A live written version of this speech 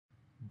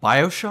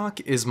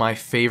Bioshock is my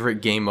favorite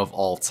game of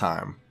all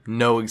time,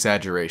 no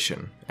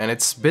exaggeration, and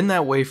it's been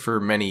that way for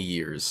many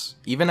years.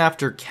 Even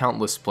after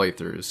countless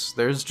playthroughs,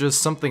 there's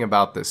just something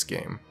about this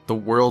game. The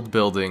world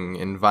building,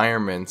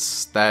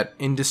 environments, that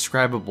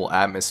indescribable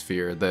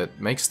atmosphere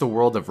that makes the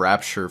world of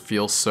Rapture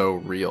feel so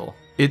real.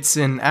 It's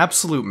an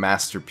absolute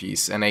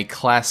masterpiece and a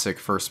classic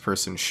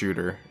first-person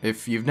shooter.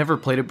 If you've never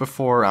played it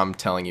before, I'm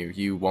telling you,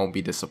 you won't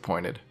be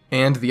disappointed.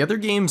 And the other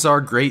games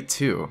are great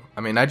too.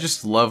 I mean, I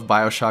just love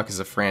Bioshock as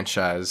a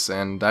franchise,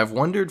 and I've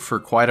wondered for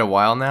quite a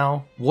while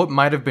now what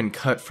might have been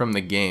cut from the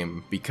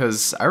game,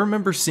 because I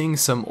remember seeing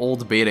some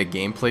old beta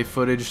gameplay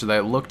footage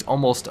that looked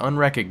almost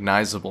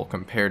unrecognizable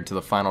compared to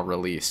the final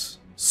release.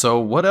 So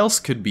what else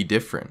could be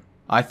different?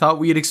 I thought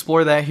we'd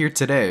explore that here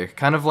today,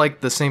 kind of like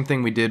the same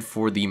thing we did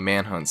for the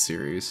Manhunt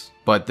series,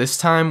 but this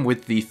time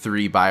with the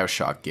 3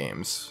 Bioshock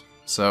games.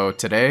 So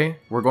today,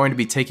 we're going to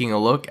be taking a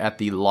look at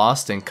the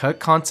lost and cut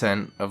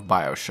content of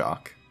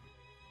Bioshock.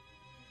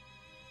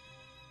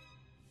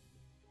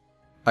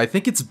 I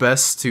think it's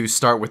best to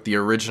start with the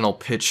original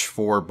pitch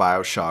for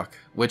Bioshock,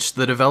 which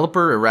the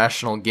developer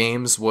Irrational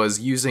Games was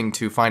using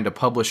to find a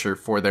publisher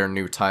for their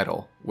new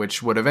title,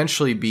 which would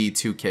eventually be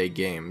 2K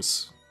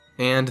Games.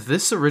 And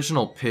this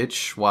original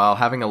pitch, while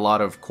having a lot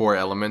of core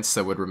elements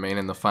that would remain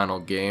in the final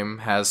game,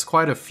 has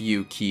quite a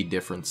few key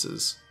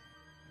differences.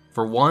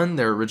 For one,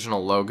 their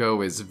original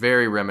logo is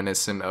very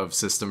reminiscent of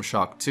System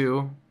Shock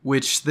 2,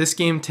 which this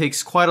game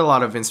takes quite a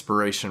lot of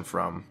inspiration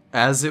from,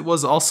 as it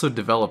was also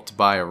developed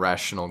by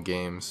Irrational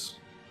Games.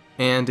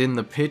 And in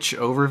the pitch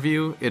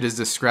overview, it is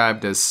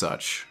described as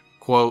such,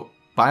 quote,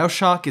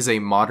 "Bioshock is a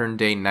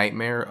modern-day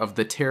nightmare of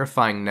the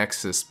terrifying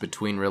nexus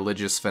between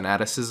religious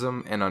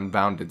fanaticism and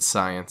unbounded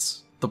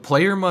science. The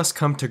player must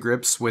come to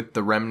grips with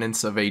the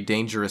remnants of a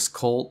dangerous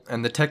cult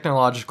and the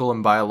technological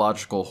and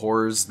biological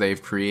horrors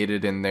they've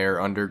created in their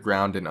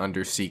underground and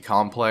undersea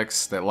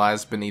complex that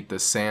lies beneath the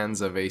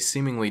sands of a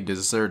seemingly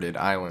deserted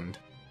island."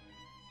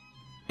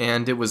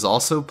 And it was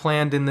also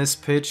planned in this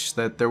pitch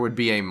that there would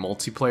be a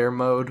multiplayer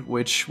mode,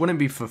 which wouldn't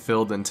be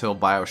fulfilled until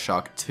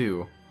Bioshock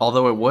 2.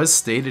 Although it was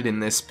stated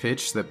in this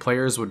pitch that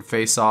players would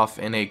face off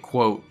in a,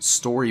 quote,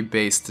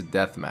 story-based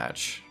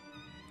deathmatch.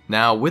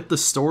 Now, with the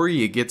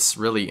story, it gets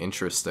really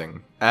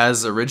interesting,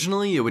 as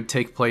originally it would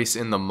take place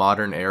in the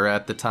modern era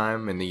at the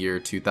time, in the year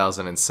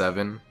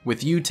 2007,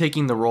 with you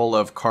taking the role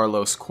of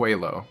Carlos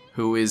Coelho,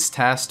 who is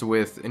tasked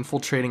with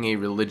infiltrating a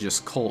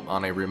religious cult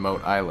on a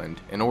remote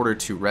island in order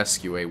to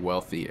rescue a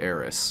wealthy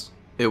heiress.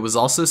 It was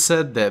also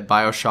said that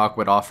Bioshock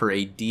would offer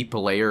a deep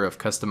layer of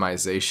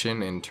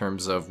customization in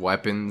terms of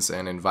weapons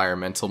and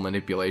environmental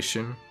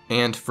manipulation,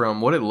 and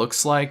from what it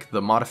looks like,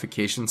 the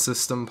modification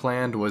system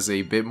planned was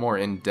a bit more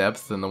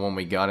in-depth than the one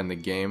we got in the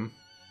game.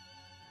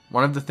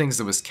 One of the things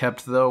that was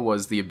kept though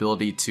was the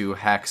ability to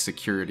hack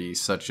security,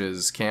 such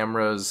as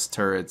cameras,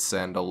 turrets,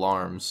 and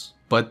alarms.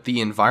 But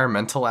the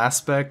environmental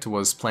aspect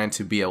was planned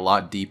to be a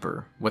lot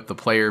deeper, with the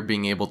player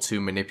being able to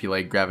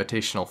manipulate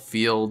gravitational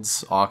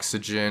fields,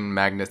 oxygen,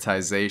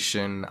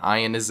 magnetization,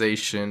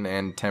 ionization,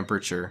 and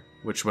temperature,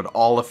 which would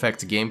all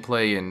affect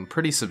gameplay in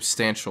pretty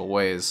substantial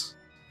ways.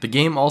 The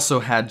game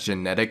also had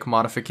genetic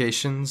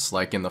modifications,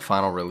 like in the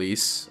final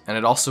release, and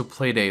it also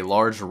played a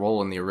large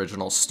role in the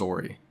original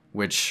story,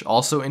 which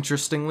also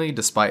interestingly,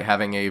 despite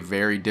having a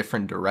very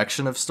different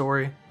direction of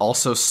story,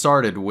 also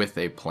started with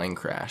a plane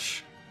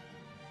crash.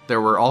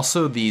 There were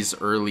also these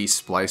early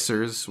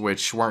splicers,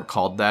 which weren't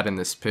called that in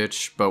this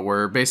pitch, but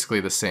were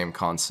basically the same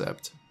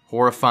concept.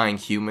 Horrifying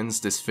humans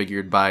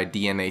disfigured by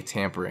DNA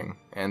tampering,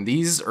 and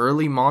these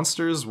early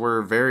monsters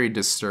were very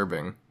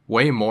disturbing,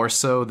 way more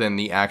so than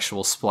the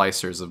actual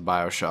splicers of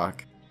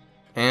Bioshock.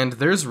 And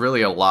there's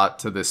really a lot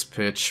to this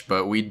pitch,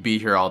 but we'd be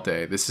here all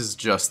day. This is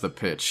just the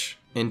pitch.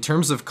 In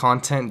terms of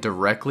content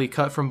directly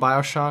cut from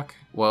Bioshock,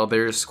 well,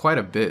 there's quite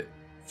a bit.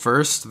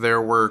 First,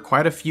 there were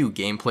quite a few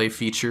gameplay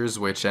features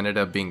which ended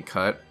up being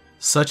cut,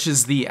 such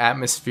as the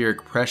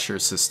atmospheric pressure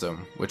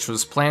system, which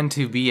was planned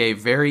to be a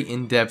very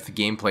in-depth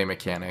gameplay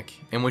mechanic,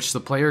 in which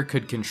the player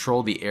could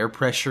control the air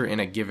pressure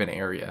in a given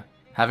area,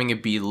 having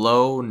it be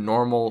low,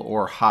 normal,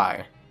 or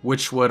high,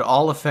 which would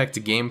all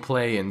affect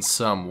gameplay in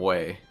some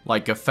way,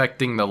 like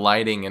affecting the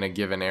lighting in a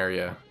given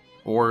area,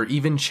 or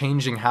even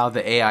changing how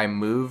the AI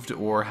moved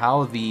or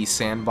how the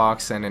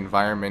sandbox and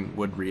environment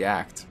would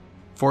react.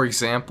 For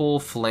example,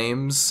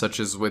 flames, such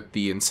as with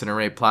the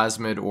incinerate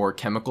plasmid or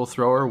chemical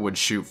thrower, would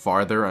shoot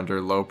farther under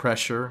low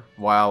pressure,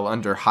 while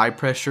under high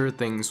pressure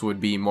things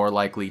would be more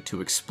likely to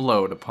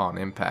explode upon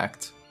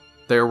impact.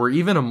 There were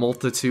even a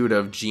multitude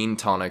of gene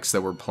tonics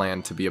that were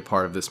planned to be a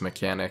part of this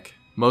mechanic,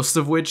 most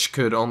of which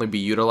could only be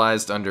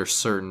utilized under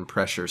certain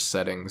pressure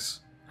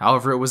settings.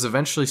 However, it was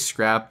eventually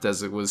scrapped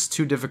as it was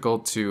too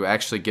difficult to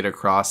actually get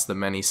across the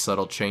many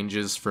subtle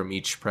changes from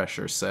each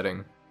pressure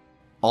setting.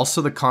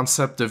 Also, the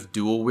concept of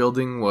dual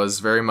wielding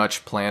was very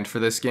much planned for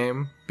this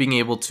game, being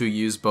able to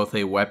use both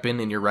a weapon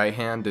in your right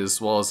hand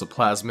as well as a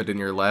plasmid in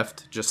your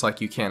left, just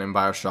like you can in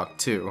Bioshock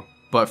 2.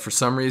 But for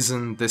some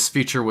reason, this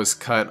feature was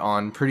cut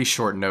on pretty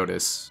short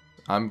notice,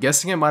 I'm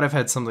guessing it might have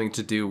had something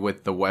to do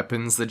with the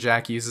weapons that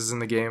Jack uses in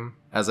the game,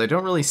 as I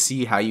don't really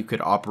see how you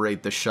could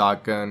operate the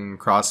shotgun,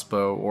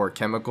 crossbow, or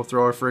chemical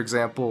thrower, for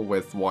example,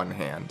 with one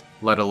hand,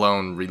 let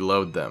alone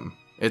reload them.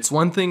 It's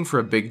one thing for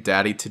a Big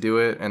Daddy to do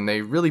it, and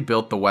they really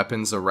built the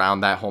weapons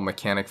around that whole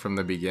mechanic from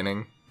the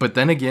beginning. But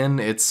then again,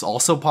 it's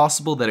also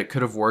possible that it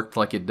could have worked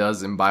like it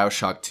does in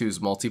Bioshock 2's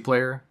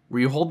multiplayer,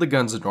 where you hold the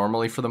guns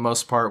normally for the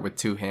most part with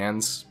two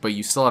hands, but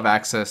you still have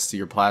access to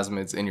your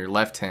plasmids in your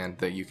left hand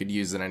that you could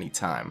use at any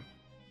time.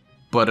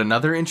 But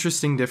another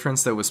interesting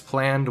difference that was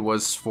planned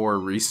was for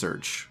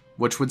research,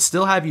 which would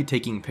still have you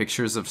taking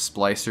pictures of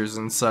splicers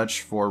and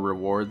such for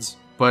rewards.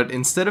 But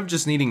instead of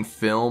just needing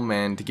film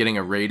and getting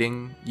a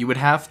rating, you would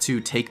have to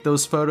take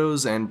those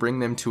photos and bring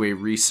them to a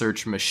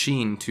research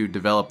machine to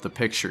develop the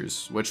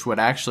pictures, which would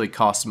actually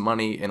cost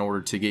money in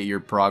order to get your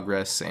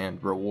progress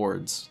and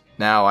rewards.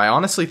 Now, I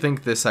honestly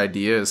think this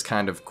idea is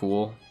kind of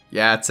cool.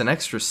 Yeah, it's an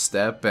extra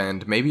step,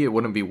 and maybe it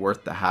wouldn't be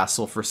worth the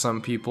hassle for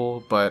some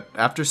people, but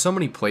after so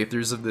many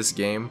playthroughs of this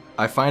game,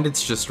 I find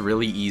it's just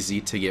really easy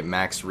to get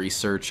max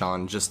research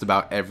on just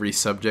about every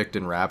subject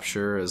in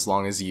Rapture as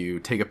long as you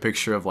take a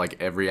picture of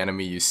like every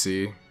enemy you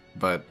see.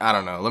 But I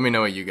don't know, let me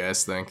know what you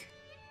guys think.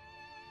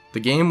 The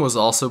game was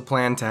also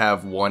planned to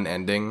have one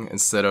ending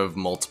instead of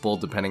multiple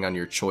depending on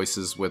your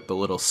choices with the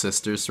little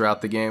sisters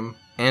throughout the game.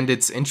 And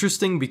it's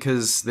interesting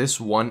because this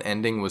one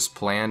ending was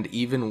planned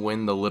even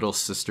when the little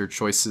sister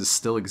choices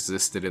still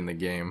existed in the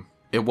game.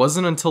 It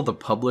wasn't until the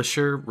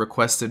publisher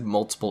requested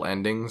multiple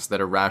endings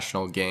that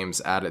Irrational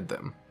Games added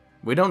them.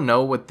 We don't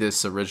know what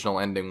this original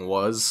ending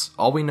was,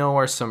 all we know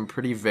are some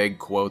pretty vague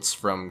quotes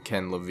from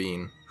Ken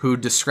Levine, who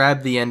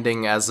described the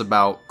ending as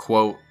about,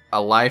 quote,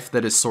 a life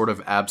that is sort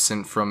of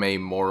absent from a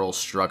moral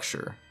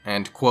structure,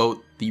 and,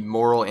 quote, the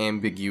moral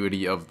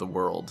ambiguity of the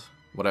world,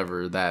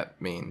 whatever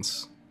that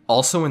means.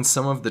 Also, in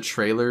some of the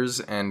trailers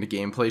and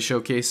gameplay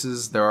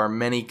showcases, there are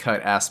many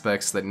cut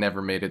aspects that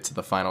never made it to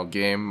the final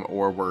game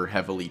or were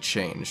heavily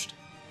changed.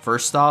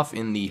 First off,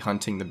 in the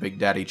Hunting the Big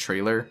Daddy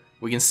trailer,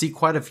 we can see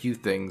quite a few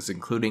things,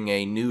 including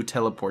a new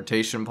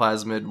teleportation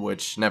plasmid,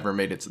 which never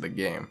made it to the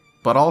game.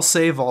 But I'll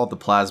save all the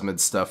plasmid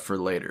stuff for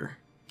later.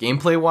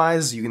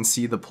 Gameplay-wise, you can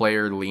see the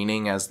player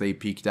leaning as they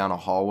peek down a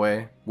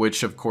hallway,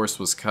 which of course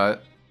was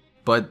cut.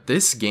 But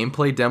this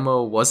gameplay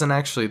demo wasn't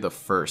actually the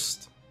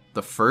first.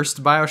 The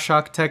first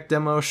Bioshock tech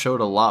demo showed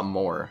a lot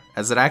more,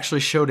 as it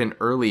actually showed an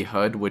early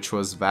HUD which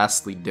was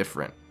vastly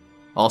different.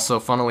 Also,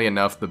 funnily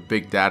enough, the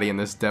Big Daddy in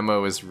this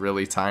demo is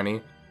really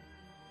tiny.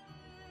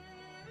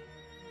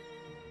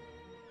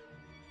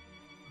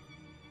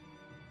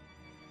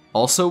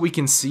 Also, we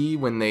can see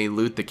when they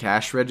loot the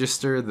cash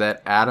register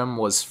that Atom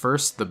was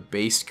first the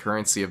base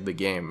currency of the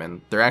game,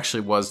 and there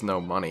actually was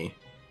no money.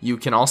 You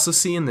can also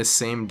see in this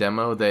same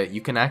demo that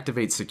you can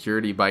activate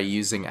security by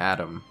using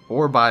Atom,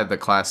 or by the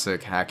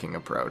classic hacking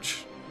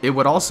approach. It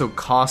would also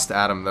cost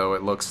Atom, though,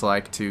 it looks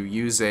like, to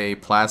use a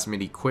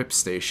plasmid equip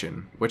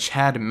station, which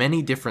had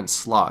many different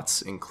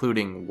slots,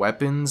 including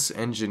weapons,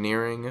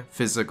 engineering,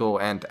 physical,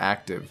 and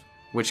active,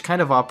 which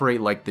kind of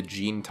operate like the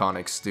gene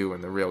tonics do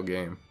in the real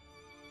game.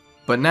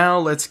 But now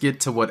let's get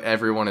to what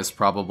everyone is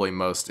probably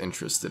most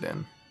interested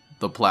in,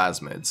 the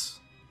plasmids.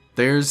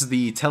 There's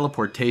the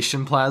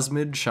teleportation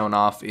plasmid shown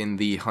off in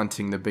the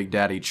Hunting the Big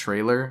Daddy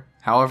trailer.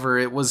 However,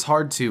 it was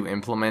hard to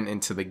implement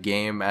into the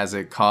game as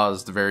it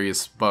caused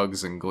various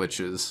bugs and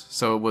glitches,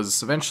 so it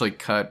was eventually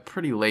cut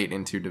pretty late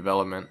into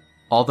development.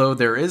 Although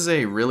there is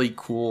a really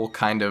cool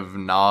kind of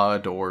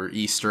nod or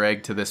Easter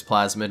egg to this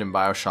plasmid in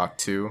Bioshock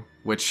 2,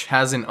 which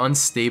has an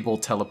unstable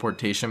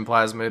teleportation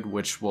plasmid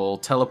which will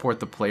teleport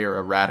the player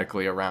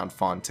erratically around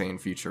Fontaine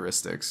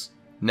Futuristics.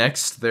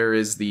 Next, there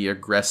is the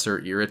Aggressor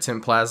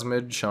Irritant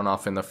plasmid shown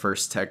off in the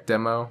first tech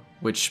demo,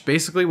 which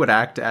basically would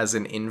act as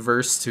an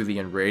inverse to the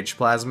Enraged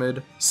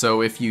plasmid,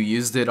 so if you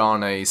used it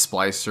on a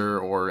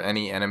splicer or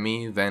any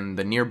enemy, then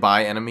the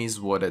nearby enemies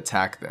would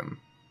attack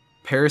them.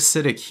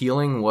 Parasitic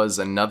Healing was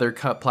another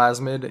cut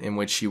plasmid in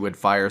which you would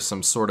fire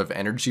some sort of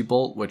energy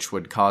bolt which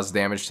would cause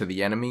damage to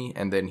the enemy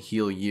and then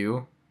heal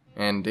you.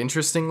 And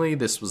interestingly,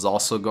 this was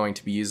also going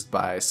to be used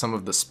by some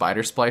of the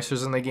spider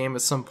splicers in the game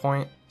at some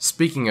point.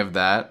 Speaking of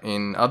that,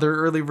 in other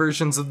early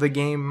versions of the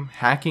game,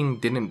 hacking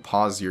didn't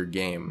pause your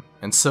game,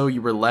 and so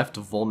you were left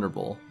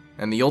vulnerable.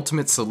 And the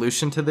ultimate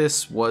solution to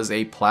this was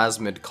a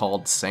plasmid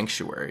called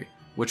Sanctuary,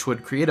 which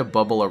would create a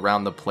bubble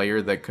around the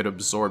player that could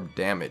absorb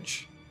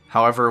damage.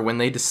 However, when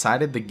they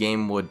decided the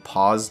game would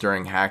pause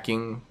during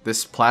hacking,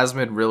 this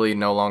plasmid really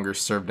no longer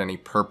served any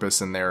purpose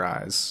in their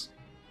eyes.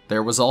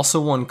 There was also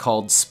one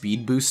called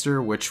Speed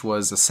Booster, which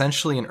was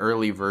essentially an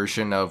early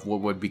version of what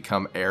would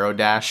become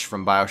Aerodash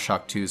from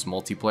Bioshock 2's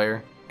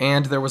multiplayer.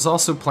 And there was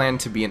also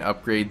planned to be an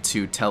upgrade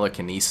to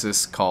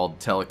Telekinesis called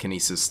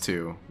Telekinesis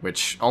 2,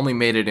 which only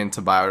made it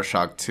into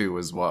Bioshock 2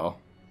 as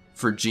well.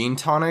 For Gene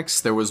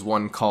Tonics, there was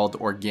one called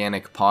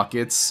Organic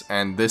Pockets,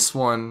 and this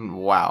one,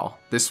 wow,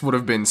 this would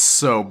have been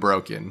so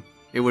broken.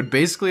 It would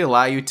basically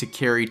allow you to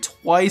carry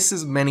twice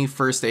as many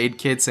first aid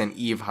kits and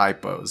Eve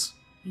hypos.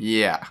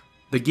 Yeah.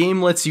 The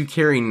game lets you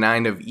carry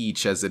 9 of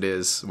each as it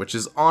is, which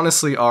is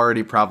honestly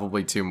already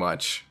probably too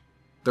much.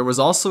 There was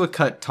also a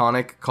cut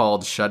tonic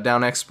called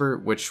Shutdown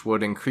Expert, which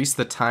would increase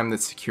the time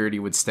that security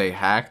would stay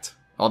hacked.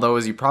 Although,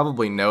 as you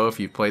probably know if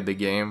you've played the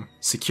game,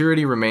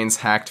 security remains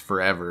hacked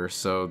forever,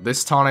 so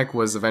this tonic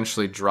was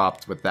eventually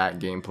dropped with that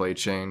gameplay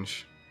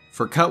change.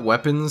 For cut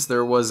weapons,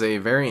 there was a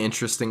very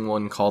interesting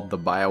one called the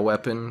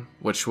Bioweapon,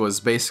 which was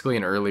basically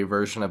an early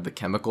version of the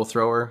Chemical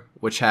Thrower,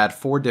 which had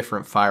 4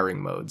 different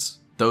firing modes.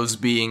 Those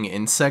being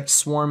Insect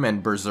Swarm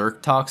and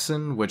Berserk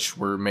Toxin, which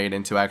were made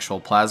into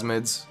actual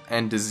plasmids,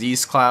 and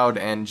Disease Cloud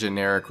and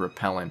Generic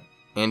Repellent.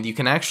 And you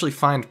can actually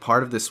find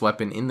part of this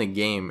weapon in the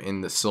game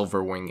in the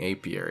Silverwing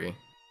Apiary.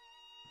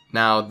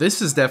 Now, this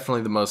is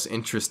definitely the most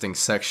interesting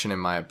section in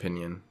my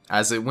opinion,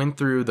 as it went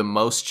through the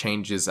most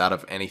changes out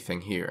of anything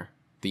here,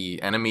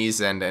 the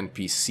enemies and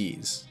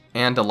NPCs.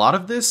 And a lot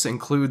of this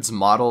includes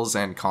models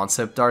and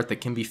concept art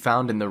that can be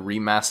found in the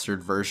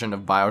remastered version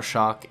of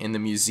Bioshock in the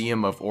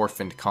Museum of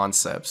Orphaned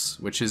Concepts,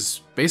 which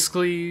is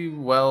basically,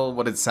 well,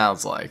 what it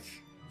sounds like.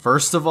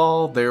 First of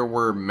all, there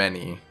were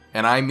many,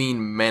 and I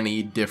mean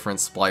many different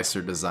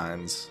splicer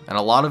designs, and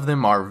a lot of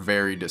them are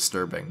very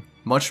disturbing.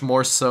 Much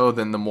more so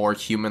than the more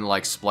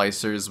human-like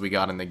splicers we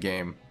got in the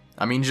game.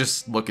 I mean,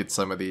 just look at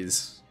some of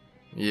these.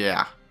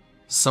 Yeah.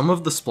 Some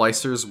of the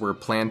splicers were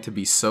planned to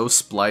be so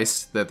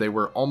spliced that they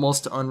were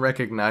almost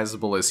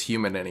unrecognizable as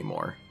human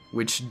anymore,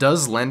 which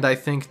does lend, I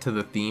think, to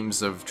the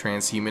themes of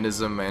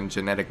transhumanism and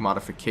genetic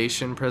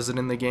modification present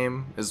in the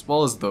game, as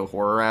well as the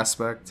horror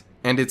aspect.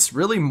 And it's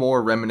really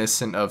more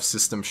reminiscent of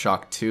System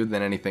Shock 2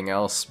 than anything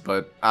else,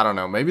 but I don't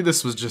know, maybe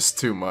this was just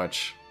too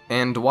much.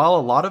 And while a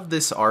lot of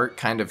this art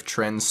kind of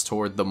trends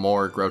toward the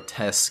more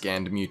grotesque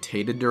and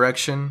mutated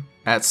direction,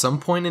 at some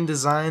point in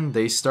design,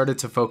 they started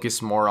to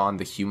focus more on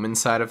the human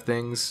side of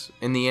things,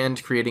 in the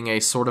end creating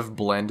a sort of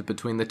blend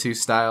between the two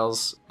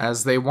styles,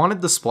 as they wanted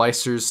the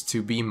splicers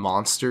to be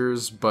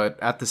monsters, but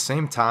at the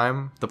same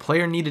time, the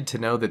player needed to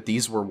know that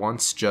these were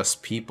once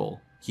just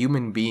people,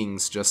 human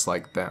beings just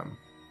like them.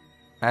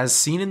 As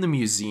seen in the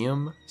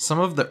museum,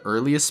 some of the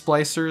earliest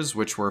splicers,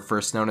 which were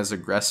first known as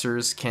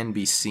aggressors, can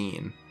be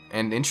seen.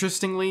 And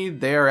interestingly,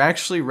 they are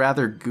actually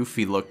rather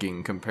goofy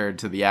looking compared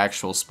to the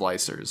actual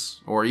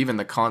splicers, or even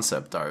the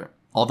concept art.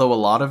 Although a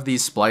lot of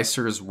these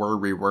splicers were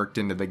reworked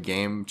into the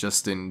game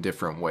just in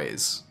different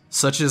ways.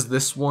 Such as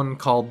this one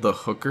called the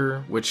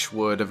Hooker, which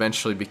would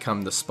eventually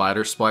become the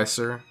Spider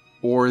Splicer,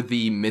 or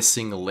the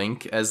Missing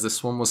Link as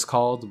this one was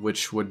called,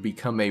 which would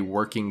become a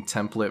working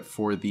template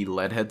for the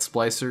Leadhead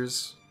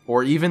Splicers,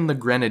 or even the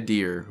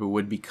Grenadier, who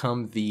would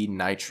become the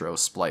Nitro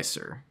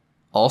Splicer.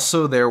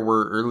 Also, there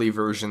were early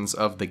versions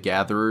of the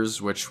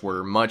Gatherers, which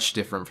were much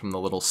different from the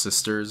Little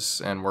Sisters,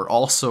 and were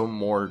also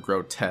more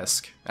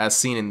grotesque, as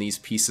seen in these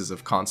pieces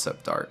of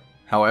concept art.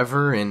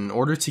 However, in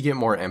order to get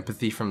more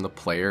empathy from the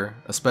player,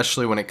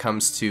 especially when it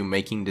comes to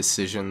making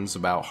decisions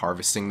about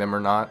harvesting them or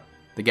not,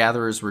 the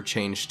Gatherers were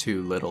changed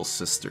to Little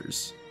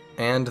Sisters.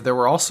 And there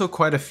were also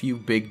quite a few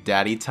Big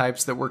Daddy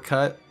types that were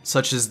cut,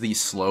 such as the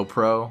Slow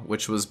Pro,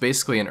 which was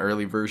basically an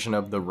early version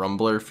of the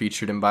Rumbler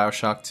featured in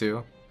Bioshock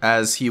 2.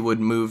 As he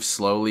would move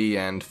slowly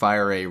and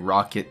fire a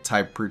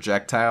rocket-type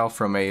projectile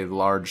from a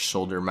large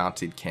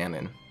shoulder-mounted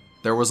cannon.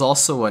 There was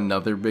also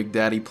another Big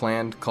Daddy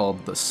planned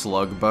called the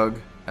Slug Bug,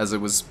 as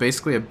it was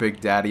basically a Big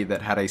Daddy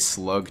that had a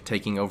slug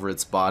taking over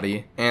its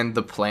body, and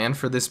the plan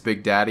for this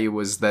Big Daddy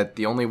was that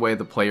the only way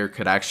the player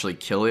could actually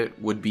kill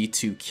it would be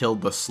to kill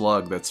the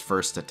slug that's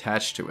first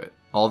attached to it.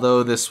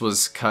 Although this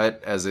was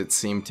cut as it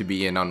seemed to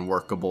be an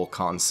unworkable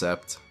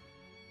concept.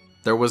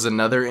 There was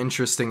another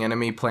interesting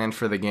enemy planned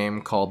for the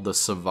game called the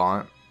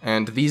Savant,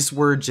 and these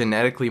were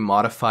genetically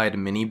modified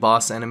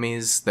mini-boss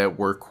enemies that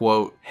were,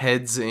 quote,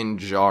 heads in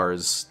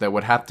jars that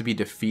would have to be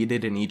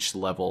defeated in each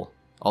level.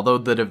 Although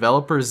the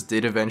developers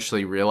did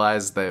eventually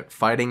realize that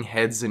fighting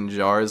heads in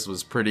jars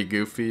was pretty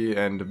goofy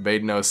and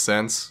made no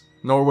sense,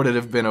 nor would it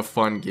have been a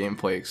fun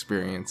gameplay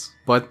experience.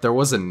 But there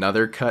was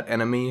another cut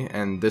enemy,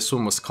 and this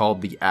one was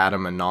called the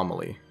Atom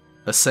Anomaly.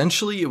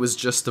 Essentially, it was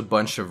just a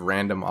bunch of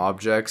random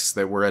objects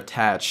that were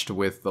attached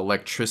with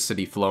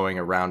electricity flowing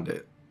around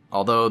it,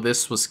 although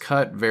this was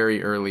cut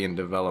very early in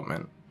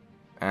development.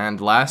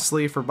 And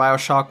lastly, for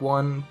Bioshock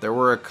 1, there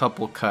were a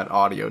couple cut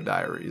audio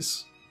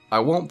diaries. I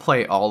won't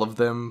play all of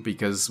them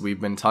because we've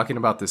been talking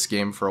about this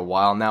game for a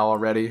while now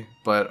already,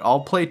 but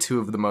I'll play 2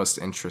 of the most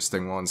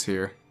interesting ones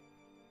here.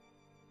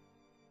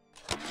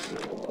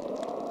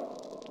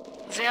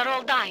 They're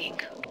all dying.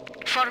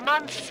 For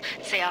months,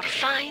 they are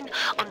fine,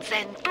 and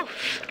then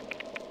poof.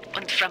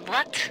 And from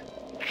what?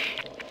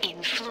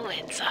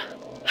 Influenza.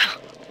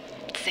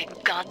 The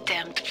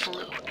goddamned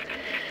flu.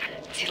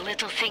 The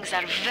little things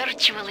are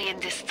virtually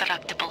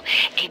indestructible.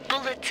 A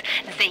bullet,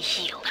 they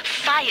heal.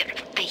 Fire,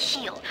 they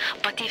heal.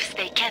 But if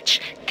they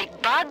catch the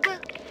bug,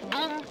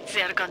 boom,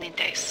 they're gone in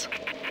days.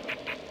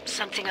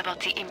 Something about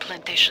the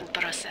implantation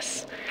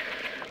process.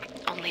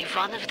 Only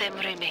one of them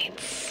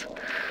remains.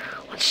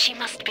 And she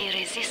must be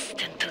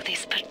resistant to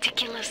this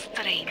particular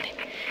strain.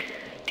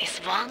 This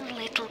one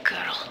little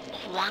girl,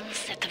 one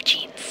set of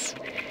genes.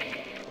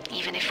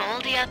 Even if all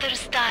the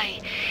others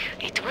die,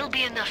 it will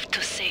be enough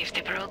to save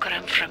the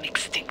program from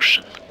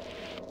extinction.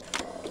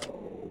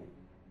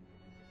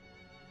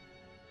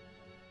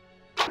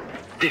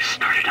 This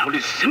started out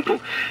as simple.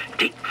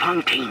 Take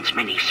Fontaine's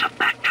mini sub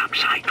back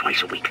topside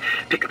twice a week.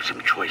 Pick up some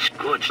choice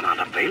goods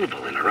not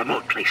available in a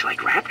remote place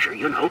like Rapture,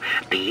 you know.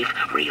 Beef,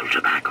 real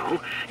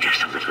tobacco,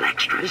 just a little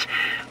extras.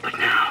 But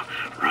now,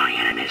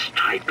 Ryan and his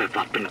type have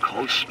up been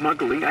called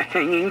smuggling a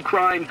hanging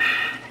crime.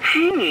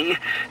 Hanging?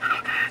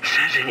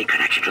 Says any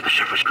connection to the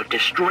surface could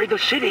destroy the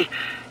city.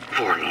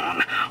 For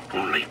long,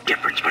 only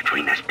difference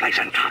between this place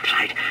and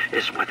topside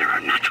is whether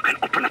or not you can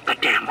open up the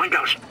damn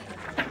windows.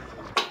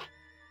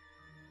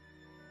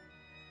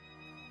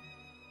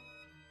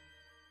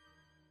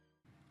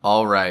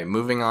 Alright,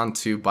 moving on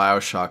to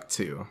Bioshock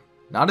 2.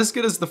 Not as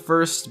good as the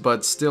first,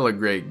 but still a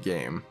great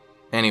game.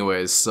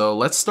 Anyways, so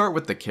let's start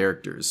with the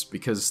characters,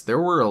 because there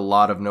were a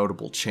lot of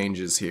notable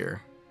changes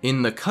here.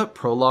 In the cut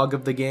prologue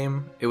of the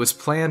game, it was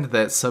planned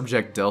that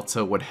Subject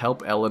Delta would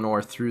help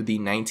Eleanor through the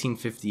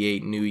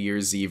 1958 New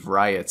Year's Eve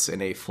riots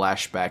in a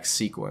flashback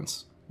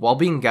sequence, while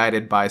being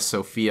guided by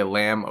Sophia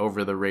Lamb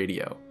over the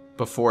radio,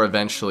 before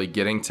eventually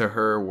getting to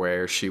her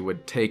where she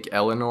would take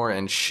Eleanor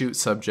and shoot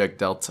Subject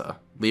Delta,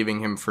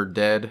 leaving him for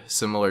dead,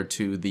 similar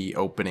to the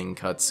opening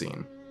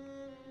cutscene.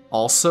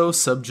 Also,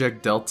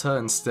 Subject Delta,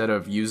 instead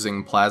of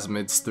using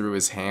plasmids through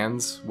his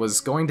hands,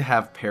 was going to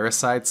have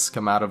parasites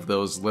come out of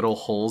those little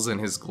holes in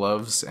his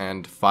gloves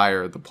and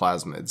fire the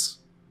plasmids.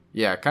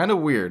 Yeah, kinda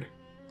weird.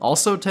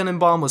 Also,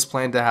 Tenenbaum was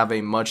planned to have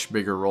a much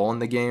bigger role in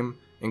the game,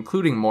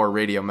 including more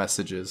radio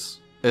messages,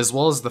 as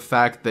well as the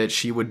fact that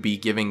she would be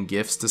giving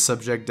gifts to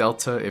Subject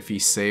Delta if he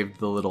saved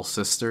the little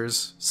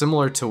sisters,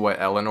 similar to what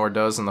Eleanor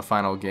does in the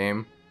final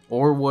game,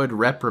 or would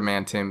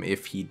reprimand him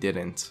if he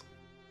didn't.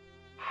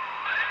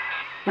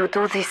 You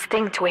do this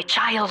thing to a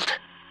child.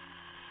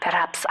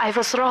 Perhaps I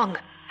was wrong,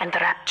 and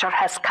Rapture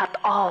has cut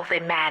all the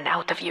man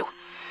out of you.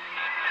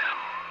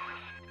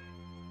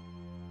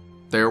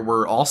 There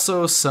were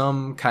also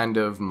some kind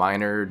of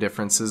minor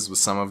differences with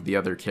some of the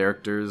other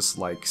characters,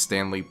 like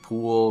Stanley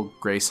Poole,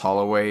 Grace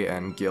Holloway,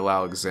 and Gil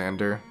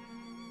Alexander.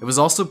 It was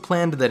also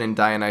planned that in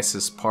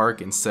Dionysus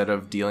Park, instead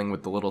of dealing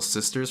with the little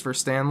sisters for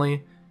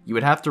Stanley, you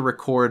would have to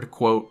record,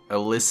 quote,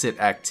 illicit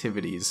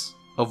activities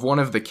of one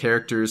of the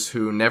characters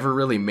who never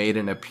really made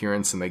an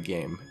appearance in the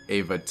game,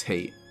 Ava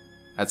Tate.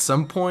 At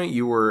some point,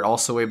 you were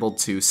also able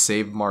to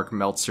save Mark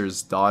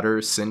Meltzer's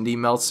daughter, Cindy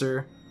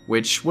Meltzer,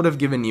 which would have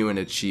given you an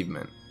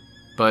achievement.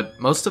 But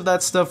most of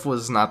that stuff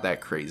was not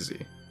that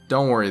crazy.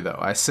 Don't worry though,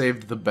 I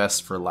saved the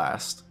best for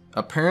last.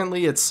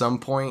 Apparently at some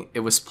point, it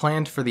was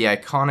planned for the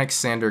iconic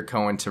Sander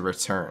Cohen to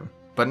return,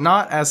 but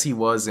not as he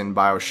was in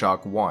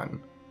Bioshock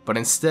 1, but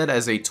instead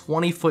as a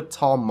 20-foot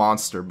tall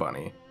monster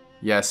bunny.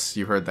 Yes,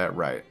 you heard that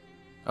right.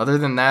 Other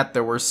than that,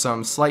 there were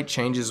some slight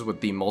changes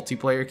with the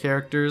multiplayer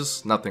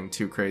characters, nothing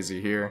too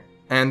crazy here.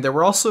 And there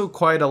were also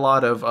quite a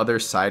lot of other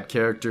side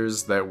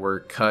characters that were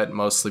cut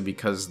mostly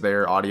because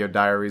their audio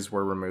diaries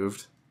were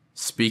removed.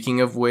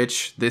 Speaking of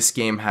which, this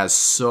game has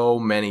so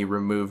many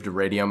removed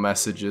radio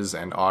messages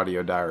and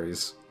audio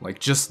diaries. Like,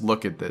 just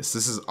look at this.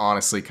 This is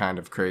honestly kind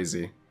of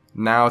crazy.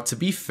 Now, to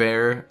be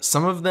fair,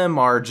 some of them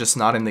are just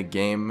not in the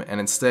game and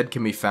instead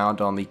can be found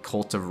on the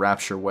Cult of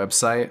Rapture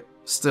website.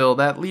 Still,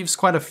 that leaves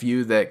quite a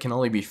few that can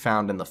only be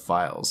found in the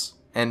files,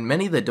 and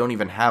many that don't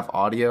even have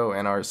audio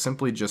and are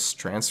simply just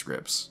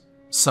transcripts.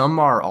 Some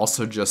are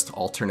also just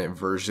alternate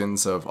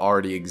versions of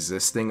already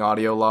existing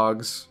audio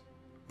logs,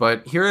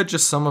 but here are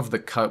just some of the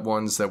cut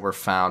ones that were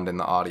found in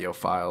the audio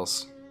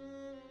files.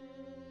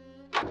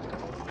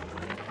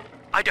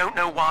 I don't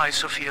know why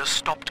Sophia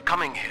stopped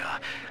coming here,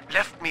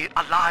 left me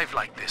alive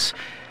like this,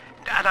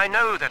 and I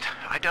know that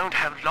I don't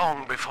have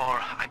long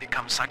before I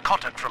become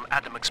psychotic from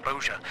Adam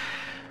exposure.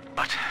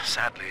 But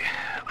sadly,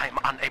 I'm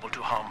unable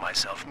to harm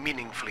myself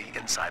meaningfully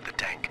inside the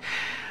tank.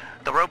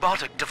 The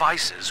robotic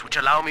devices which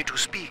allow me to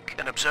speak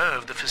and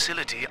observe the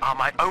facility are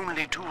my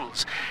only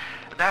tools.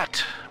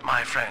 That,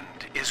 my friend,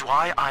 is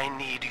why I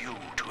need you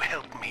to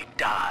help me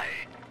die.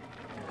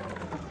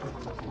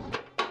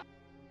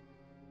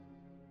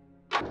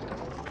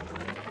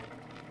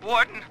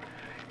 Warden,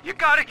 you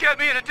gotta get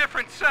me in a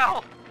different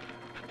cell.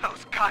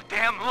 Those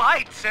goddamn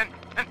lights and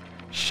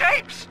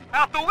shapes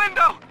out the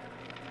window.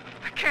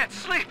 I can't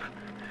sleep.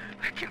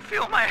 I can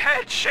feel my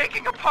head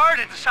shaking apart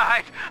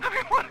inside. I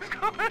mean, what is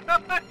going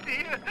on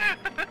here?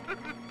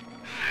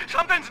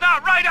 Something's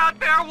not right out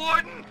there,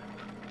 Warden.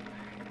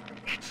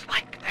 It's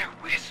like they're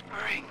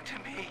whispering to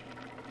me.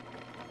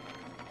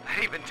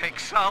 I'd even take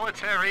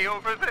solitary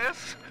over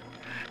this.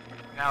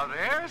 Now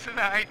there's an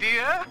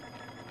idea.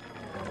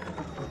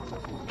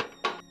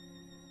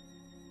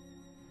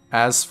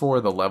 As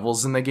for the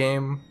levels in the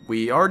game,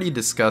 we already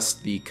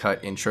discussed the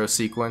cut intro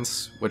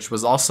sequence, which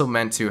was also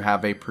meant to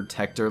have a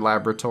protector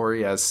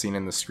laboratory as seen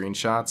in the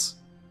screenshots.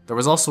 There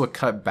was also a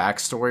cut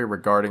backstory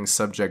regarding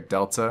Subject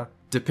Delta,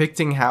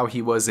 depicting how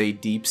he was a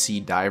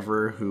deep-sea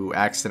diver who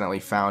accidentally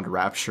found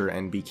Rapture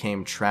and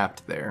became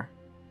trapped there.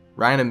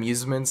 Ryan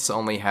Amusements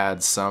only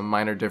had some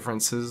minor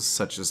differences,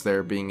 such as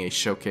there being a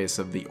showcase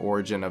of the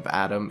origin of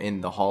Adam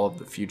in the Hall of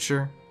the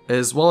Future,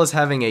 as well as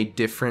having a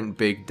different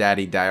Big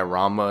Daddy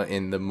diorama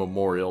in the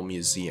Memorial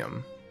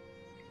Museum.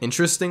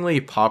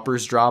 Interestingly,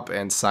 Pauper's Drop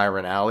and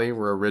Siren Alley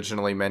were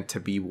originally meant to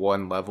be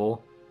one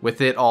level,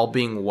 with it all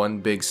being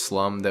one big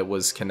slum that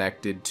was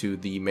connected to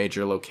the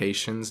major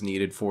locations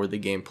needed for the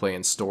gameplay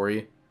and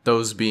story,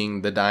 those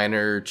being the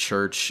diner,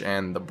 church,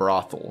 and the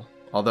brothel,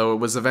 although it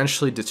was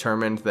eventually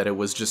determined that it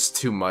was just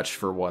too much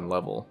for one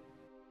level.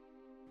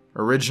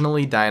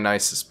 Originally,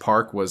 Dionysus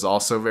Park was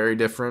also very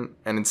different,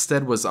 and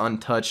instead was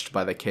untouched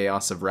by the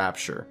chaos of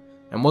Rapture,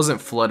 and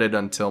wasn't flooded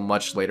until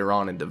much later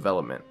on in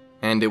development.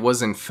 And it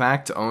was in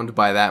fact owned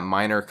by that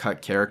minor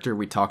cut character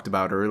we talked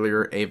about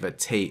earlier, Ava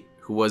Tate,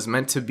 who was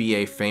meant to be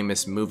a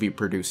famous movie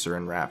producer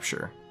in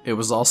Rapture. It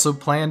was also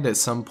planned at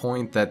some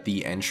point that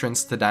the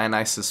entrance to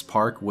Dionysus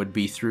Park would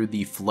be through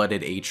the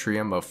flooded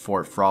atrium of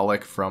Fort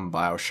Frolic from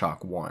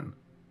Bioshock 1.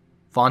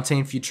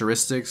 Fontaine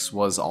Futuristics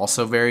was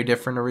also very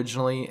different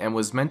originally, and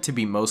was meant to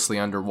be mostly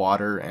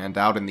underwater and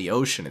out in the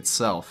ocean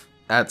itself.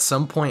 At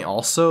some point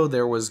also,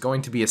 there was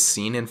going to be a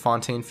scene in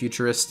Fontaine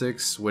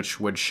Futuristics which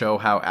would show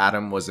how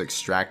Adam was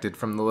extracted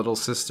from the Little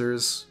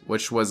Sisters,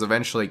 which was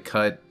eventually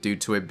cut due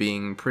to it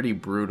being pretty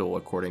brutal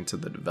according to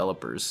the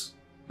developers.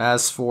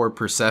 As for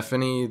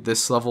Persephone,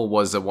 this level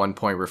was at one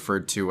point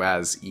referred to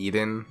as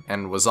Eden,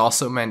 and was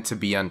also meant to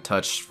be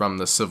untouched from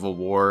the Civil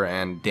War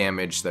and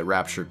damage that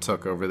Rapture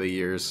took over the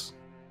years.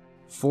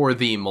 For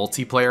the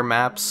multiplayer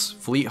maps,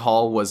 Fleet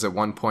Hall was at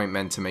one point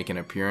meant to make an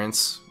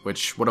appearance,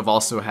 which would have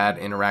also had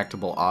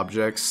interactable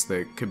objects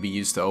that could be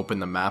used to open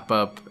the map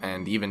up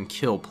and even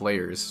kill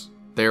players.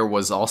 There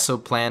was also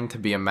planned to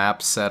be a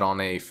map set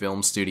on a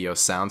film studio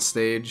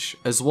soundstage,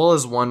 as well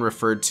as one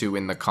referred to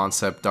in the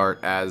concept art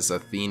as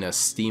Athena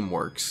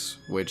Steamworks,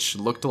 which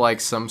looked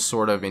like some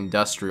sort of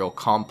industrial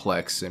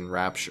complex in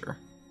Rapture.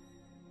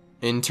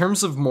 In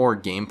terms of more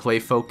gameplay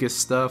focused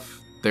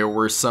stuff, there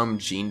were some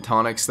gene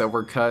tonics that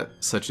were cut,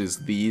 such as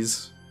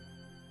these.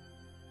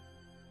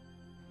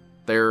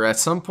 There at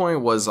some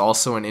point was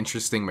also an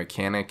interesting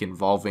mechanic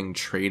involving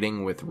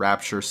trading with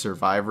Rapture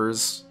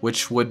survivors,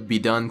 which would be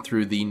done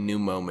through the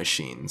Pneumo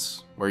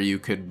machines, where you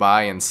could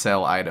buy and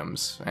sell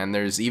items, and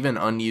there's even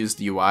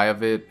unused UI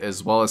of it,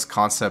 as well as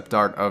concept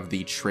art of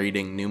the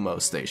trading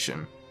Pneumo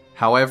station.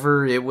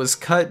 However, it was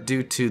cut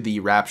due to the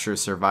Rapture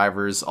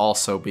survivors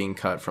also being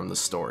cut from the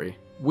story.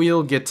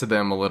 We'll get to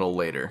them a little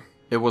later.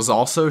 It was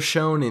also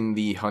shown in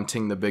the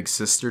Hunting the Big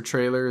Sister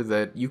trailer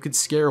that you could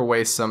scare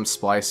away some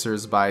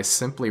splicers by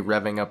simply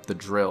revving up the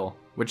drill,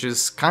 which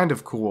is kind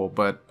of cool,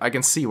 but I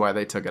can see why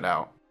they took it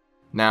out.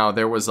 Now,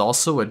 there was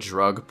also a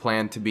drug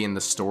planned to be in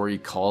the story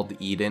called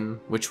Eden,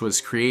 which was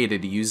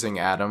created using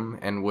Adam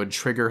and would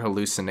trigger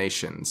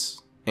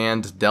hallucinations.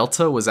 And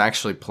Delta was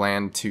actually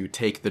planned to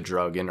take the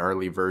drug in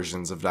early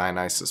versions of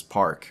Dionysus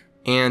Park.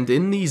 And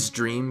in these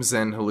dreams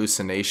and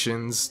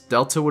hallucinations,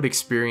 Delta would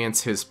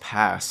experience his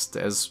past,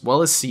 as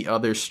well as see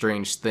other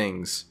strange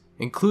things,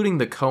 including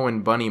the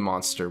Cohen bunny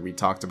monster we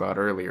talked about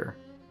earlier.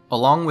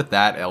 Along with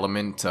that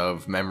element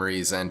of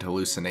memories and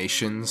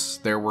hallucinations,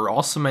 there were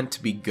also meant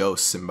to be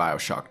ghosts in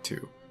Bioshock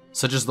 2,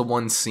 such as the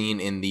one seen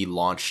in the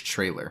launch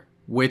trailer,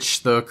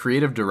 which the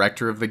creative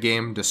director of the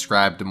game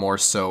described more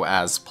so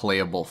as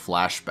playable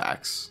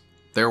flashbacks.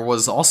 There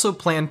was also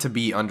planned to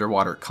be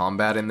underwater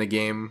combat in the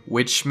game,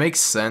 which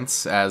makes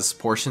sense as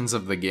portions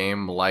of the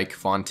game, like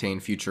Fontaine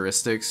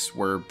Futuristics,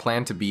 were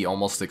planned to be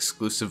almost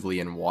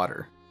exclusively in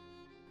water.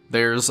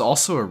 There's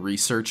also a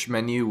research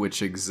menu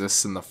which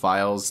exists in the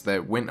files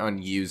that went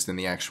unused in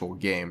the actual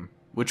game,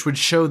 which would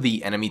show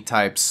the enemy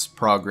types,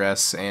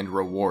 progress, and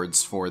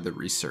rewards for the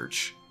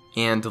research.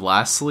 And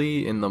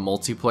lastly, in the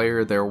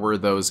multiplayer there were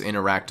those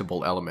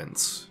interactable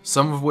elements,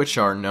 some of which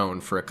are known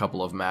for a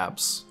couple of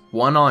maps.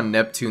 One on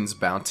Neptune's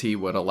Bounty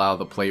would allow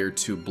the player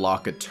to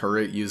block a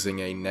turret using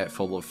a net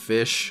full of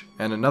fish,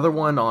 and another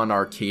one on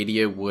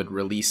Arcadia would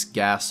release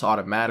gas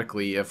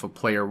automatically if a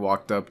player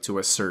walked up to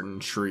a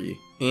certain tree.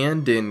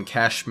 And in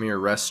Kashmir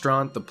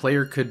Restaurant, the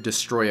player could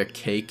destroy a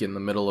cake in the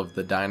middle of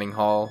the dining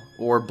hall,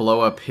 or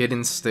blow up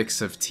hidden sticks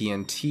of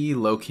TNT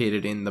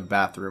located in the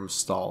bathroom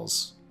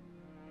stalls.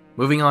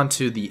 Moving on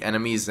to the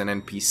enemies and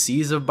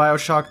NPCs of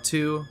Bioshock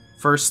 2,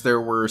 first there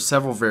were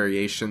several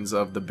variations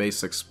of the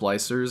basic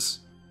splicers.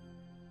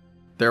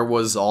 There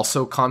was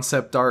also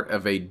concept art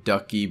of a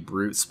ducky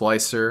brute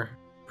splicer,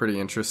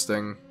 pretty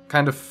interesting.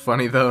 Kind of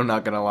funny though,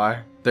 not gonna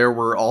lie. There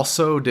were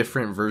also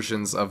different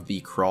versions of the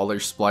crawler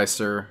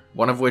splicer,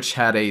 one of which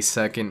had a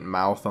second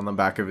mouth on the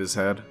back of his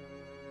head.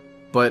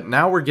 But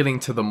now we're getting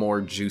to the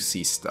more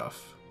juicy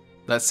stuff.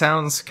 That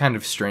sounds kind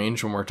of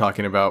strange when we're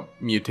talking about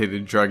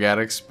mutated drug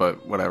addicts,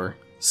 but whatever.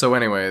 So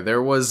anyway,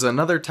 there was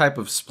another type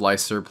of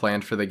splicer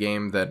planned for the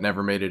game that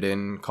never made it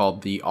in,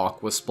 called the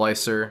Aqua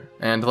Splicer,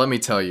 and let me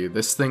tell you,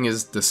 this thing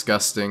is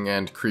disgusting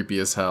and creepy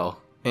as hell.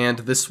 And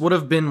this would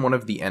have been one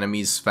of the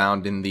enemies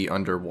found in the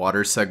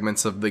underwater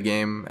segments of the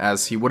game,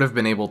 as he would have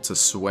been able to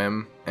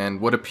swim,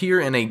 and would appear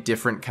in a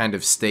different kind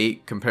of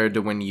state compared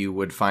to when you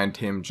would find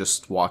him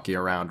just walking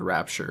around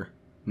Rapture.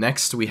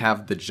 Next we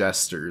have the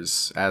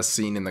Jesters. As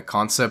seen in the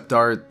concept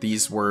art,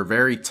 these were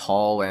very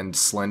tall and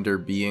slender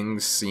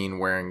beings seen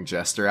wearing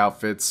jester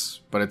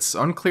outfits, but it's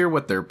unclear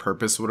what their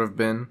purpose would have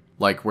been.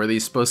 Like, were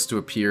these supposed to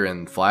appear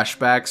in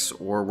flashbacks,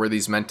 or were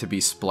these meant to be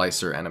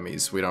splicer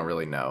enemies? We don't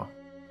really know.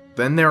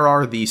 Then there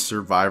are the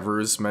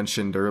survivors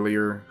mentioned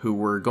earlier, who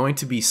were going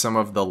to be some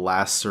of the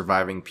last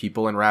surviving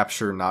people in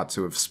Rapture not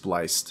to have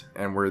spliced,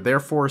 and were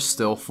therefore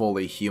still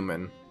fully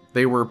human.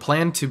 They were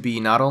planned to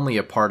be not only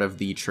a part of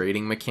the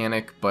trading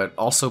mechanic, but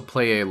also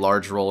play a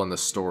large role in the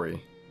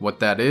story. What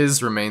that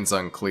is remains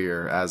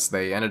unclear, as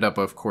they ended up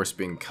of course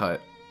being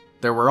cut.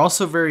 There were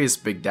also various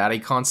Big Daddy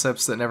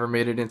concepts that never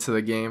made it into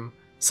the game,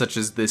 such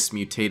as this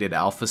mutated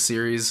Alpha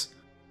series,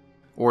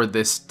 or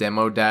this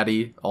Demo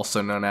Daddy,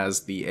 also known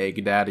as the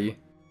Egg Daddy.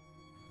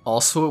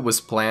 Also, it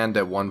was planned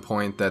at one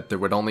point that there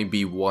would only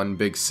be one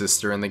big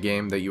sister in the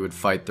game that you would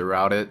fight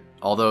throughout it,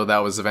 although that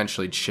was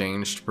eventually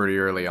changed pretty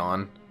early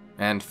on.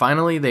 And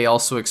finally, they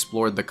also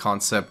explored the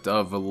concept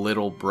of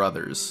little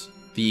brothers,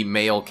 the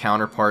male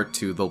counterpart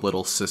to the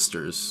little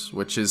sisters,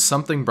 which is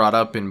something brought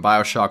up in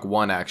Bioshock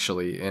 1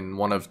 actually, in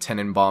one of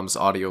Tenenbaum's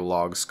audio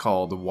logs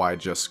called Why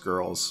Just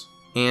Girls.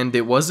 And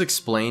it was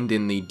explained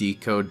in the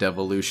Decode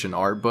Devolution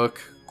art book,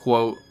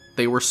 quote,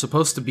 "They were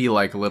supposed to be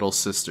like little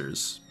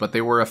sisters, but they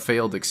were a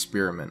failed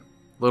experiment.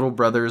 Little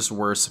brothers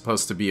were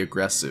supposed to be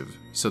aggressive,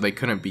 so they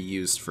couldn't be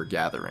used for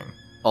gathering."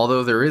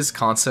 Although there is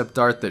concept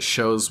art that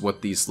shows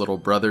what these little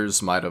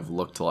brothers might have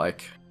looked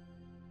like.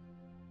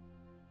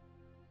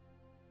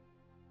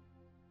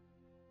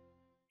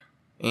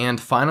 And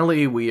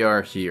finally we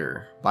are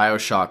here,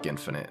 Bioshock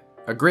Infinite.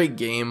 A great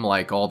game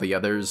like all the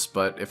others,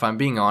 but if I'm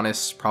being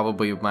honest,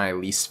 probably my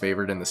least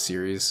favorite in the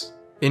series.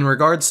 In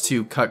regards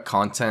to cut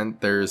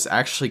content, there's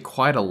actually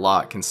quite a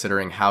lot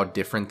considering how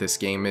different this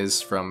game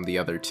is from the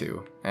other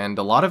two, and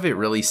a lot of it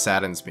really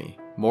saddens me,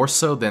 more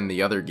so than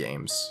the other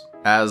games,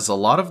 as a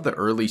lot of the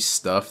early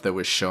stuff that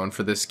was shown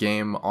for this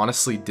game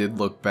honestly did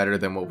look better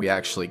than what we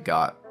actually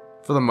got,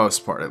 for the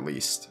most part at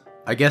least.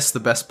 I guess the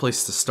best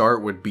place to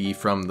start would be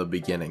from the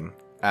beginning,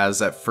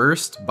 as at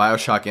first,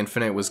 Bioshock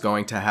Infinite was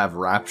going to have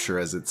Rapture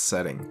as its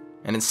setting,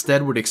 and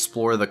instead would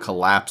explore the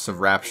collapse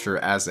of Rapture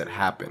as it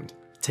happened,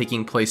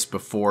 taking place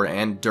before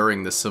and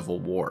during the Civil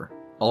War.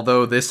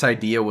 Although this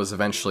idea was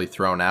eventually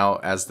thrown out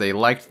as they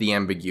liked the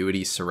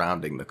ambiguity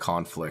surrounding the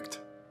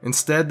conflict.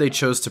 Instead, they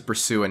chose to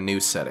pursue a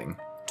new setting,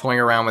 toying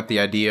around with the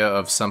idea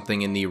of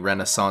something in the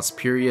Renaissance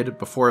period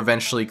before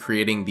eventually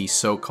creating the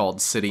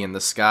so-called City in the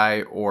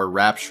Sky, or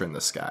Rapture in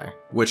the Sky,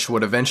 which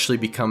would eventually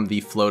become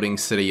the floating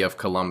city of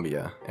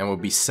Columbia, and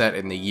would be set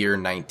in the year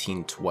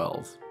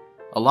 1912.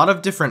 A lot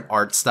of different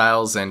art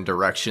styles and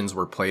directions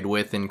were played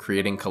with in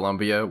creating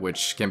Columbia,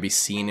 which can be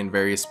seen in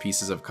various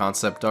pieces of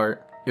concept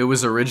art. It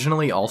was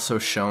originally also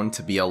shown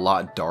to be a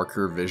lot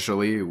darker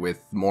visually,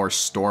 with more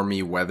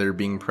stormy weather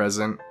being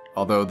present,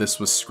 although this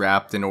was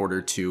scrapped in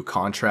order to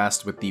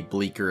contrast with the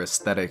bleaker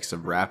aesthetics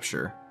of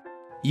Rapture.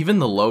 Even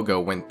the logo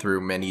went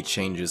through many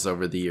changes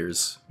over the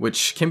years,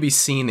 which can be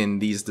seen in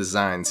these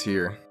designs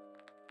here.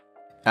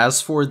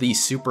 As for the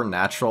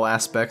supernatural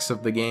aspects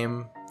of the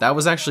game, that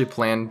was actually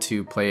planned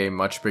to play a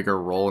much bigger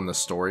role in the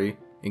story,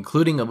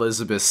 including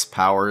Elizabeth's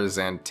powers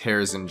and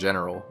tears in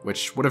general,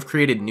 which would have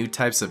created new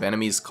types of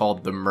enemies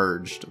called the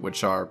Merged,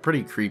 which are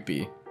pretty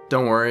creepy.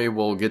 Don't worry,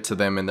 we'll get to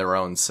them in their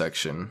own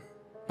section.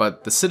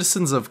 But the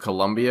citizens of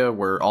Columbia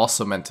were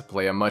also meant to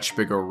play a much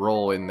bigger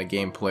role in the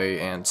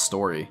gameplay and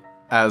story,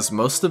 as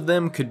most of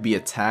them could be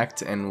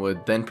attacked and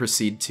would then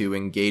proceed to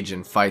engage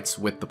in fights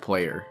with the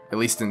player, at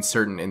least in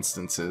certain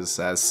instances,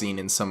 as seen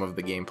in some of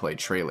the gameplay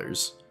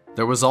trailers.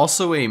 There was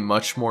also a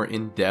much more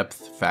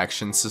in-depth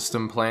faction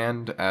system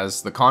planned,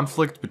 as the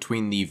conflict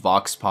between the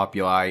Vox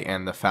Populi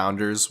and the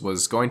Founders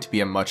was going to be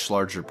a much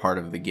larger part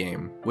of the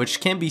game, which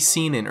can be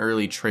seen in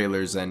early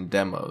trailers and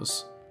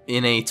demos.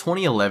 In a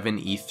 2011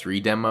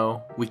 E3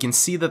 demo, we can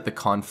see that the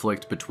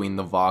conflict between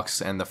the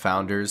Vox and the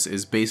Founders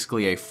is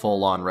basically a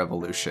full-on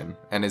revolution,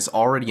 and is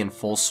already in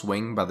full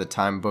swing by the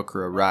time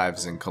Booker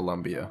arrives in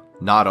Columbia.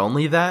 Not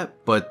only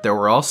that, but there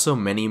were also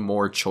many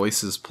more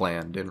choices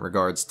planned in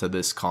regards to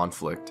this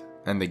conflict,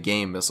 and the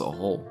game as a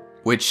whole,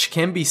 which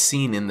can be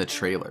seen in the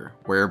trailer,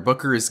 where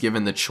Booker is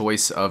given the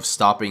choice of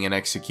stopping an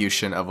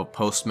execution of a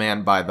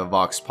postman by the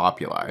Vox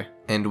Populi.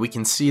 And we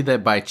can see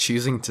that by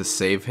choosing to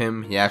save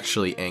him, he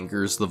actually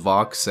angers the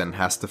Vox and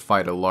has to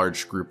fight a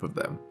large group of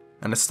them.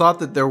 And it's thought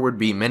that there would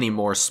be many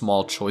more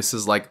small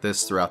choices like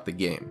this throughout the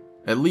game,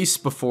 at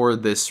least before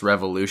this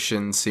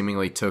revolution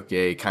seemingly took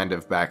a kind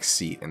of back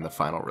seat in the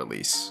final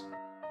release.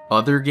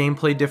 Other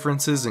gameplay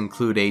differences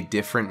include a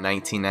different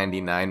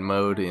 1999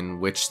 mode in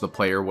which the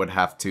player would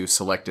have to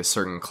select a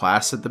certain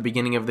class at the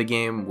beginning of the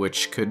game,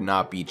 which could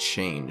not be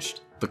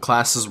changed. The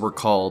classes were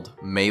called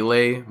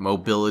Melee,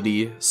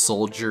 Mobility,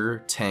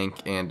 Soldier,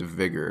 Tank, and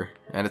Vigor,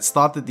 and it's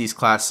thought that these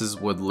classes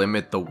would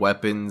limit the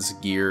weapons,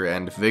 gear,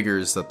 and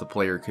vigors that the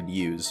player could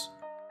use.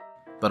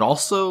 But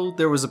also,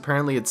 there was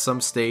apparently at some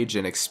stage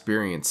an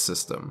experience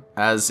system,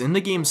 as in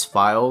the game's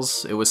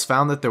files, it was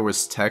found that there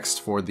was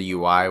text for the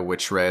UI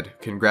which read,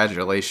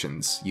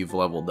 "Congratulations, you've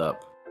leveled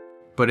up."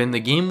 But in the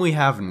game we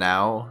have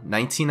now,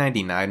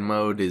 1999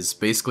 mode is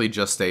basically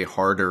just a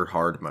harder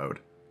hard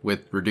mode,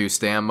 with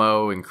reduced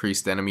ammo,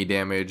 increased enemy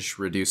damage,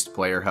 reduced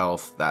player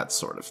health, that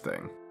sort of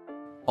thing.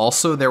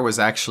 Also, there was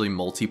actually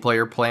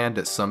multiplayer planned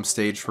at some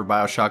stage for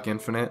Bioshock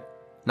Infinite.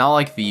 Not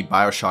like the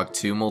Bioshock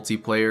 2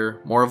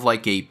 multiplayer, more of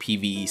like a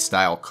PvE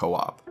style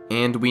co-op.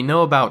 And we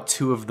know about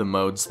two of the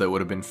modes that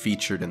would have been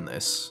featured in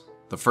this.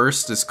 The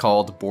first is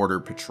called Border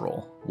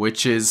Patrol,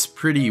 which is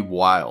pretty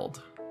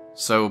wild.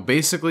 So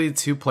basically,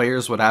 two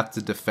players would have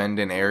to defend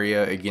an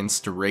area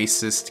against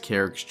racist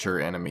caricature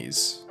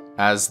enemies.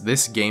 As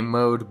this game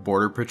mode,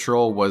 Border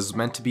Patrol, was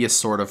meant to be a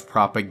sort of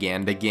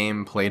propaganda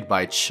game played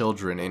by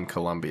children in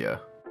Colombia.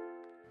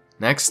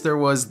 Next, there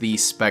was the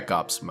Spec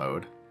Ops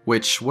mode,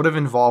 which would have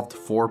involved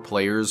 4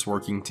 players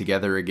working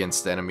together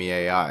against enemy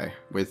AI,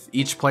 with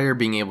each player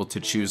being able to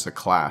choose a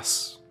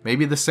class.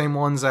 Maybe the same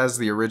ones as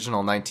the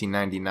original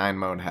 1999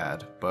 mode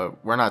had,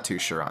 but we're not too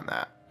sure on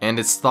that. And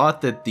it's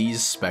thought that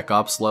these Spec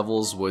Ops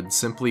levels would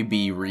simply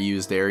be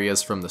reused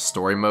areas from the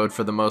story mode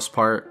for the most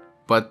part,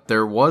 but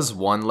there was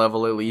one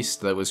level at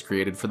least that was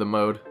created for the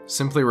mode,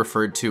 simply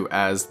referred to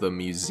as the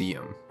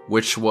Museum,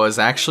 which was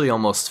actually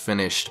almost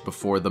finished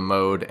before the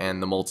mode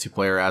and the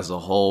multiplayer as a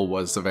whole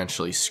was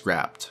eventually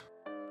scrapped.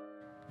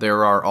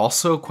 There are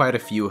also quite a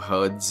few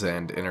HUDs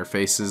and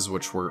interfaces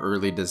which were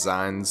early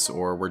designs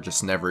or were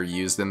just never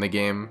used in the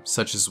game,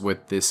 such as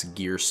with this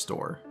gear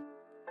store.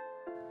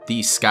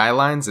 The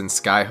skylines and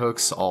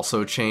skyhooks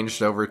also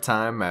changed over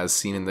time as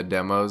seen in the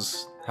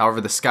demos.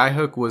 However, the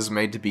skyhook was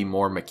made to be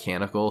more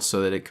mechanical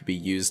so that it could be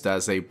used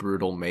as a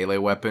brutal melee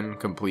weapon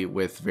complete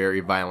with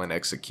very violent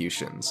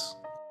executions.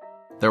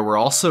 There were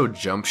also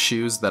jump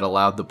shoes that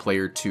allowed the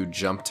player to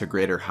jump to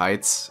greater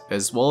heights,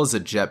 as well as a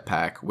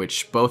jetpack,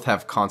 which both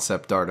have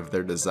concept art of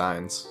their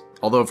designs.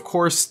 Although of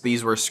course,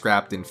 these were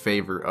scrapped in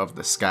favor of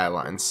the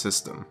Skyline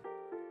system.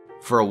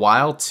 For a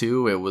while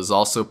too, it was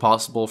also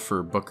possible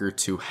for Booker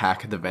to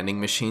hack the vending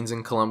machines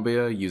in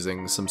Colombia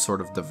using some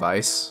sort of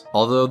device,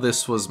 although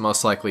this was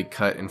most likely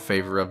cut in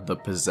favor of the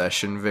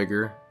possession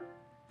vigor.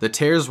 The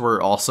tears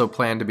were also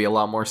planned to be a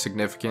lot more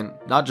significant,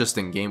 not just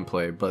in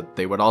gameplay, but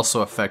they would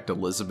also affect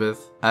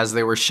Elizabeth, as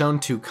they were shown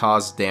to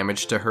cause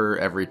damage to her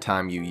every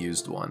time you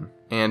used one.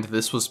 And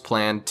this was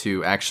planned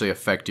to actually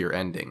affect your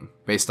ending,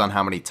 based on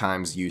how many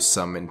times you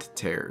summoned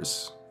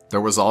tears. There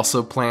was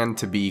also planned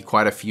to be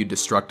quite a few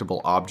destructible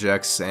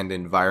objects and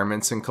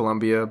environments in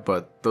Colombia,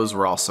 but those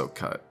were also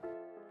cut.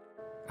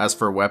 As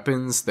for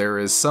weapons, there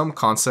is some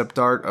concept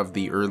art of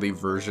the early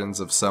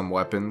versions of some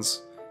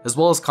weapons, as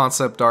well as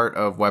concept art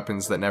of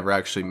weapons that never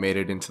actually made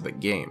it into the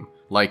game,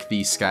 like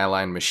the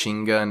Skyline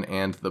machine gun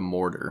and the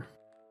mortar.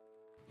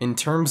 In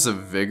terms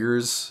of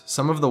vigors,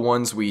 some of the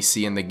ones we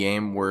see in the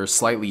game were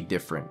slightly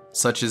different,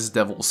 such as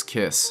Devil's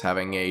Kiss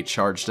having a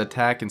charged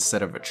attack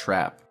instead of a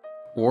trap,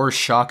 or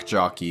Shock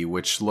Jockey,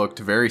 which looked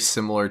very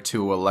similar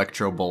to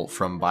Electro Bolt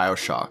from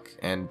Bioshock,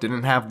 and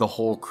didn't have the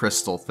whole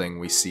crystal thing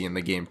we see in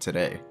the game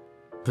today.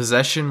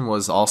 Possession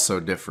was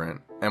also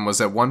different, and was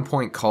at one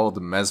point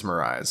called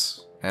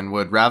Mesmerize, and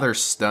would rather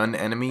stun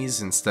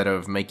enemies instead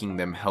of making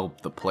them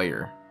help the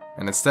player.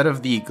 And instead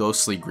of the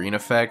ghostly green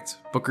effect,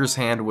 Booker's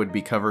hand would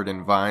be covered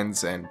in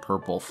vines and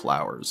purple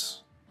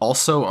flowers.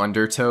 Also,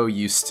 Undertow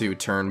used to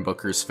turn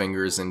Booker's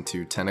fingers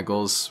into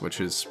tentacles, which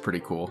is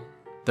pretty cool.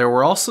 There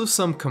were also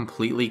some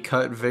completely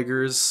cut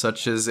vigors,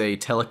 such as a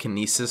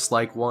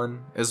telekinesis-like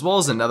one, as well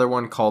as another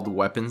one called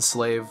Weapon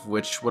Slave,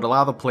 which would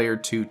allow the player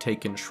to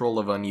take control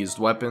of unused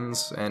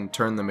weapons and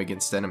turn them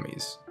against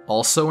enemies.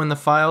 Also in the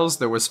files,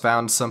 there was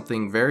found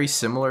something very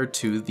similar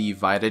to the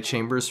Vita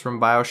Chambers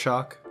from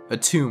Bioshock, a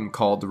tomb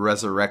called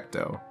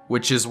Resurrecto,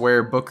 which is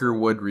where Booker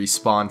would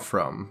respawn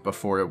from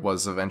before it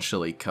was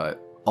eventually cut.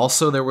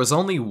 Also, there was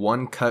only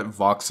one cut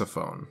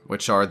voxophone,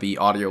 which are the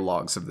audio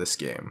logs of this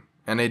game.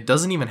 And it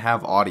doesn't even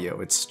have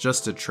audio, it's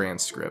just a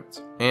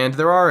transcript. And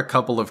there are a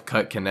couple of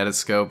cut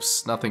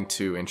kinetoscopes, nothing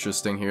too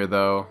interesting here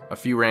though. A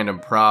few random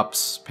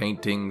props,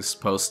 paintings,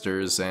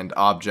 posters, and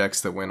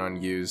objects that went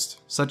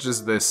unused, such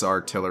as this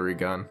artillery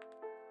gun.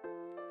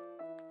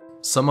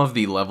 Some of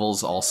the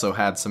levels also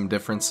had some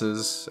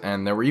differences,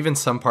 and there were even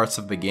some parts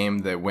of the game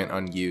that went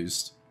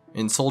unused.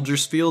 In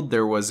Soldier's Field,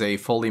 there was a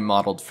fully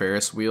modeled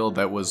Ferris wheel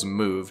that was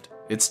moved.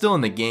 It's still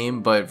in the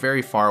game, but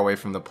very far away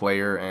from the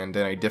player and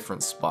in a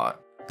different spot.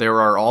 There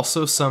are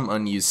also some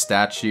unused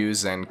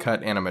statues and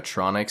cut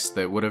animatronics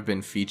that would have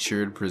been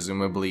featured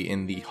presumably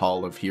in the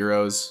Hall of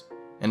Heroes.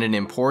 And in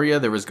Emporia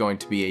there was going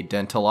to be a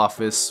dental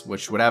office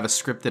which would have a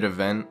scripted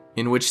event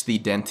in which the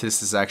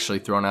dentist is actually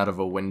thrown out of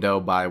a window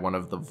by one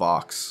of the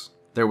Vox.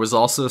 There was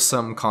also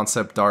some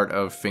concept art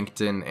of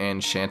Finkton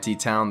and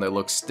Shantytown that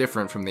looks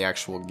different from the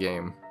actual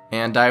game.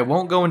 And I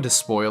won't go into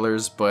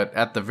spoilers, but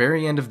at the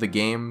very end of the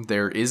game,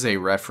 there is a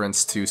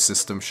reference to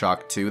System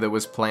Shock 2 that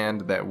was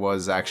planned that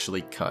was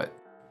actually cut,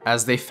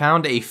 as they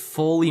found a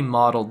fully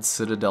modeled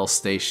Citadel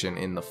station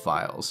in the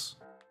files.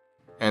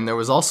 And there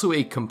was also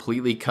a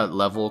completely cut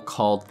level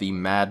called the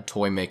Mad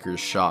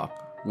Toymaker's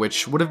Shop,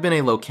 which would have been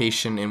a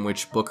location in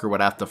which Booker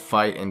would have to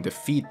fight and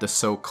defeat the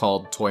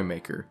so-called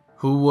Toymaker,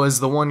 who was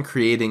the one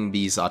creating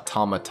these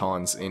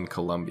automatons in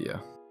Columbia.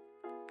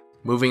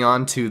 Moving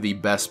on to the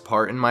best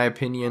part in my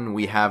opinion,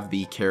 we have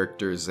the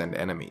characters and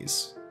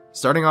enemies.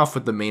 Starting off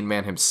with the main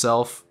man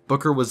himself,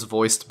 Booker was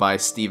voiced by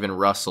Steven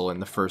Russell in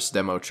the first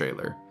demo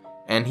trailer,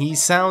 and he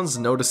sounds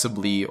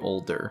noticeably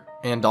older.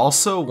 And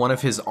also, one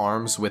of his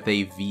arms with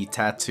a V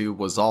tattoo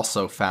was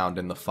also found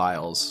in the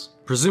files.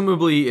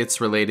 Presumably, it's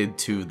related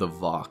to the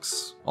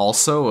Vox.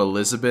 Also,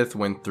 Elizabeth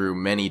went through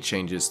many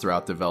changes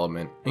throughout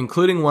development,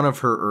 including one of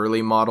her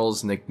early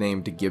models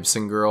nicknamed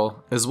Gibson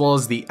Girl, as well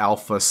as the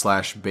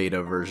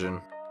alpha/beta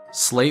version.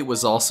 Slate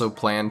was also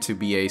planned to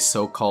be a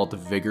so-called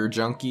Vigor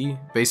Junkie,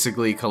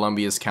 basically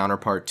Columbia's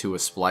counterpart to a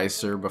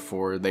Splicer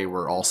before they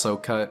were also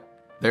cut.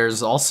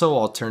 There's also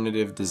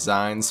alternative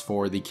designs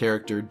for the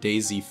character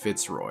Daisy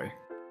Fitzroy.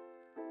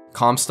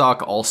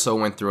 Comstock also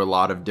went through a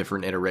lot of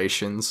different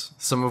iterations,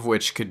 some of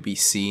which could be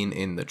seen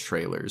in the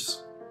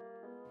trailers.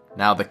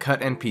 Now the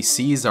cut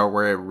NPCs are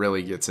where it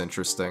really gets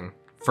interesting.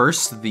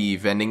 First, the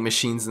vending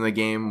machines in the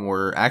game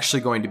were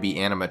actually going to be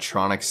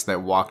animatronics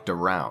that walked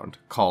around,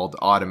 called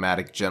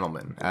Automatic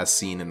Gentlemen, as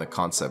seen in the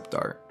concept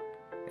art.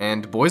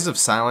 And Boys of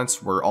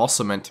Silence were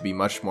also meant to be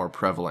much more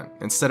prevalent,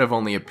 instead of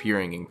only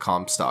appearing in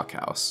Comstock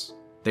House.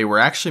 They were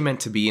actually meant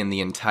to be in the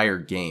entire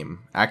game,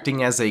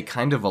 acting as a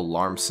kind of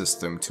alarm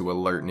system to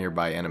alert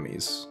nearby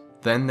enemies.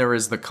 Then there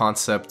is the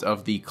concept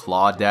of the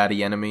Claw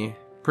Daddy enemy.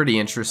 Pretty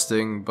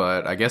interesting,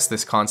 but I guess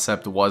this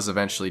concept was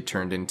eventually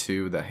turned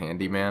into the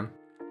Handyman.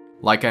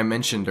 Like I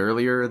mentioned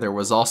earlier, there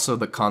was also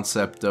the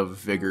concept of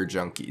Vigor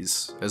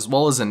Junkies, as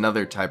well as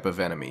another type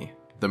of enemy,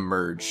 the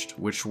Merged,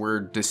 which were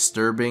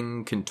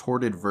disturbing,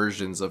 contorted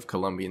versions of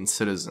Colombian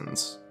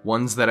citizens.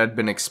 Ones that had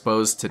been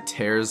exposed to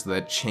tears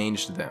that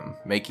changed them,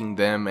 making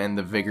them and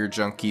the Vigor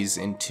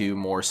Junkies into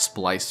more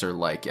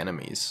Splicer-like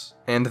enemies.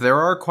 And there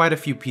are quite a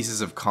few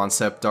pieces of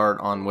concept art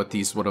on what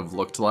these would have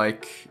looked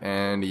like,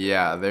 and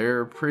yeah,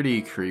 they're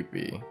pretty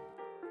creepy.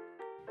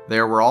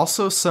 There were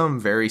also some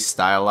very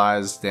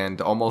stylized and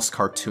almost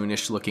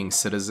cartoonish looking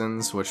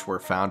citizens which were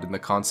found in the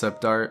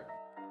concept art.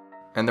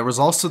 And there was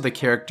also the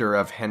character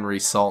of Henry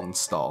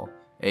Saltonstall,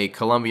 a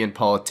Colombian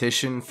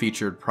politician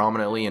featured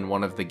prominently in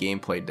one of the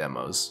gameplay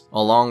demos,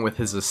 along with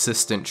his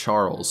assistant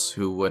Charles,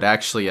 who would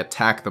actually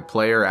attack the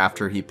player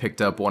after he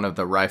picked up one of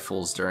the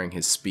rifles during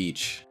his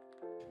speech.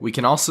 We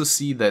can also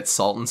see that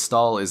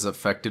Saltonstall is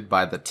affected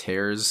by the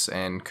tears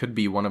and could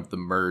be one of the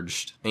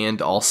Merged.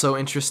 And also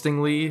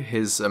interestingly,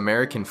 his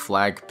American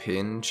flag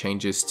pin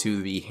changes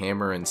to the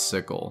hammer and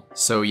sickle.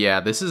 So yeah,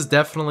 this is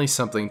definitely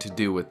something to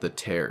do with the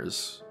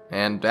tears.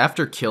 And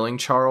after killing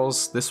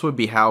Charles, this would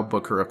be how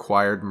Booker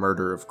acquired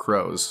Murder of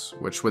Crows,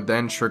 which would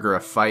then trigger a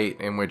fight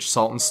in which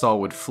Saltonstall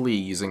would flee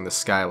using the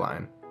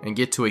skyline, and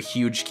get to a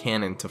huge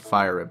cannon to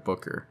fire at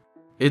Booker.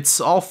 It's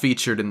all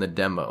featured in the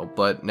demo,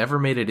 but never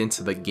made it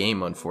into the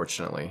game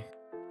unfortunately.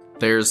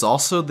 There's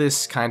also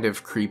this kind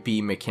of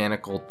creepy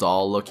mechanical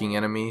doll looking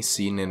enemy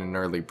seen in an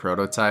early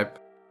prototype.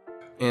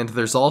 And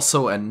there's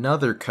also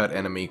another cut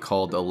enemy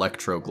called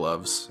Electro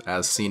Gloves,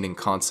 as seen in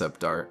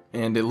concept art.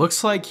 And it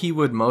looks like he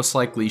would most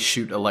likely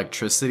shoot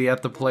electricity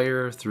at the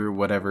player through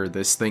whatever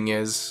this thing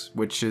is,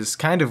 which is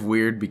kind of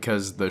weird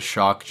because the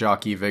Shock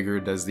Jockey Vigor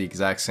does the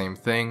exact same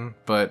thing,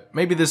 but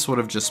maybe this would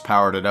have just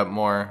powered it up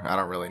more, I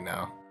don't really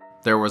know.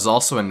 There was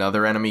also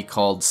another enemy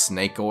called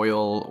Snake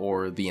Oil,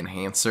 or the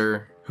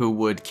Enhancer, who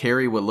would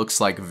carry what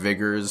looks like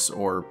vigors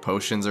or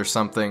potions or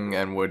something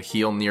and would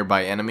heal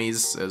nearby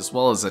enemies as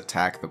well as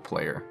attack the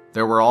player.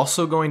 There were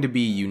also going to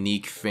be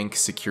unique Fink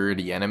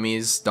security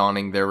enemies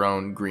donning their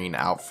own green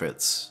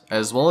outfits,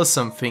 as well as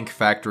some Fink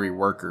factory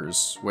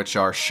workers, which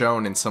are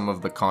shown in some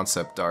of the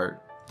concept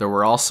art. There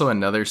were also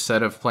another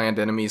set of planned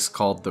enemies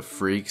called the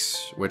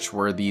Freaks, which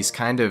were these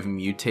kind of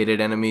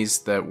mutated enemies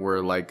that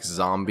were like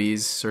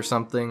zombies or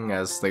something,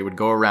 as they would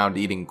go around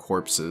eating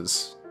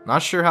corpses.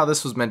 Not sure how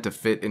this was meant to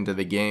fit into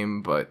the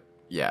game, but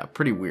yeah,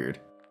 pretty weird.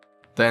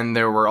 Then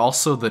there were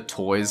also the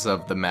toys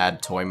of the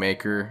Mad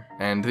Toymaker,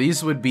 and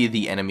these would be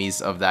the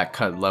enemies of that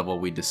cut level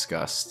we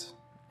discussed.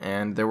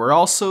 And there were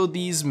also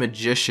these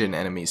magician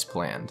enemies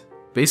planned.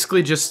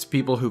 Basically just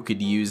people who could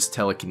use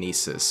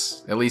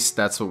telekinesis, at least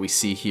that's what we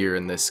see here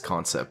in this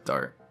concept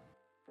art.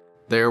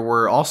 There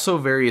were also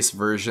various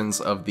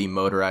versions of the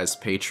motorized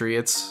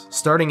Patriots,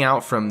 starting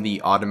out from the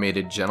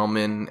automated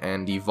gentleman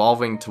and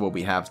evolving to what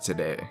we have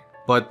today.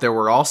 But there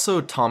were also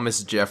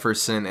Thomas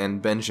Jefferson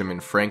and Benjamin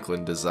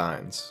Franklin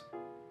designs.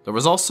 There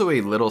was also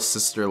a little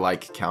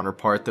sister-like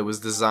counterpart that was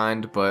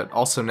designed, but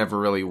also never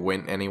really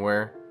went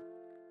anywhere.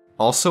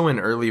 Also, an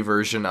early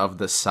version of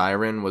the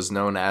Siren was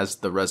known as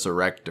the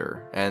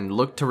Resurrector, and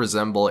looked to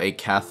resemble a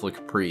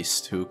Catholic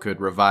priest who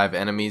could revive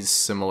enemies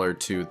similar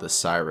to the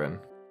Siren.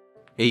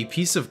 A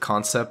piece of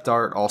concept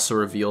art also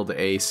revealed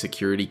a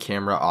security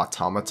camera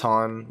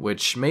automaton,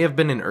 which may have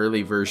been an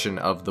early version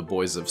of the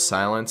Boys of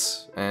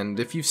Silence, and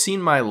if you've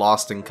seen my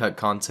Lost and Cut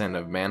content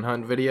of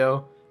Manhunt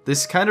video,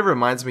 this kind of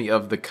reminds me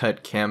of the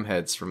cut cam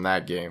heads from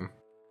that game.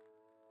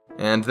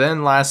 And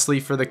then lastly,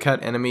 for the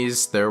cut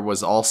enemies, there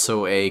was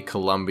also a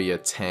Columbia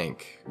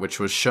tank, which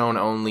was shown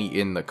only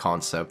in the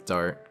concept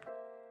art.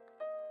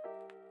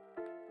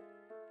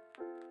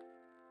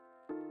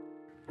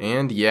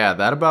 And yeah,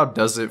 that about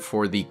does it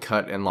for the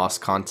cut and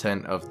lost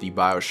content of the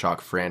Bioshock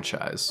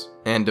franchise.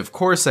 And of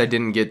course I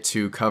didn't get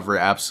to cover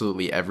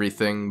absolutely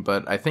everything,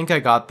 but I think I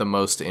got the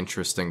most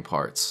interesting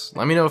parts.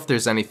 Let me know if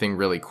there's anything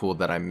really cool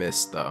that I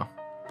missed though.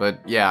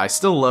 But yeah, I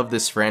still love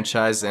this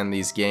franchise and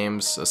these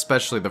games,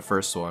 especially the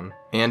first one.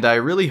 And I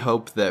really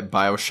hope that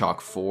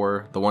Bioshock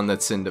 4, the one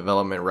that's in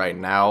development right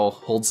now,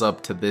 holds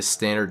up to this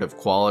standard of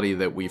quality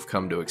that we've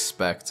come to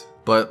expect.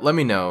 But let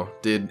me know,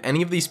 did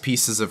any of these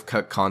pieces of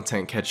cut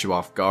content catch you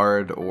off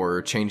guard,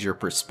 or change your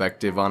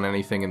perspective on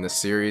anything in the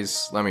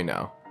series? Let me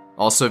know.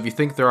 Also, if you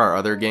think there are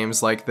other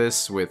games like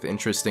this, with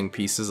interesting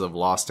pieces of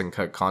lost and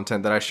cut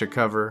content that I should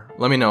cover,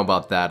 let me know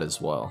about that as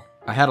well.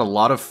 I had a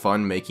lot of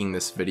fun making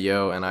this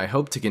video, and I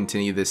hope to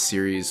continue this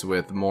series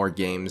with more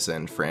games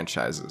and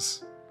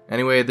franchises.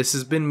 Anyway, this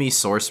has been me,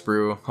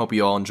 sourcebrew. Hope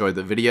you all enjoyed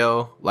the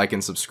video, like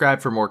and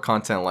subscribe for more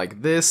content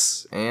like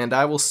this, and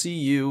I will see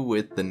you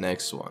with the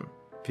next one.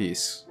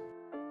 Peace.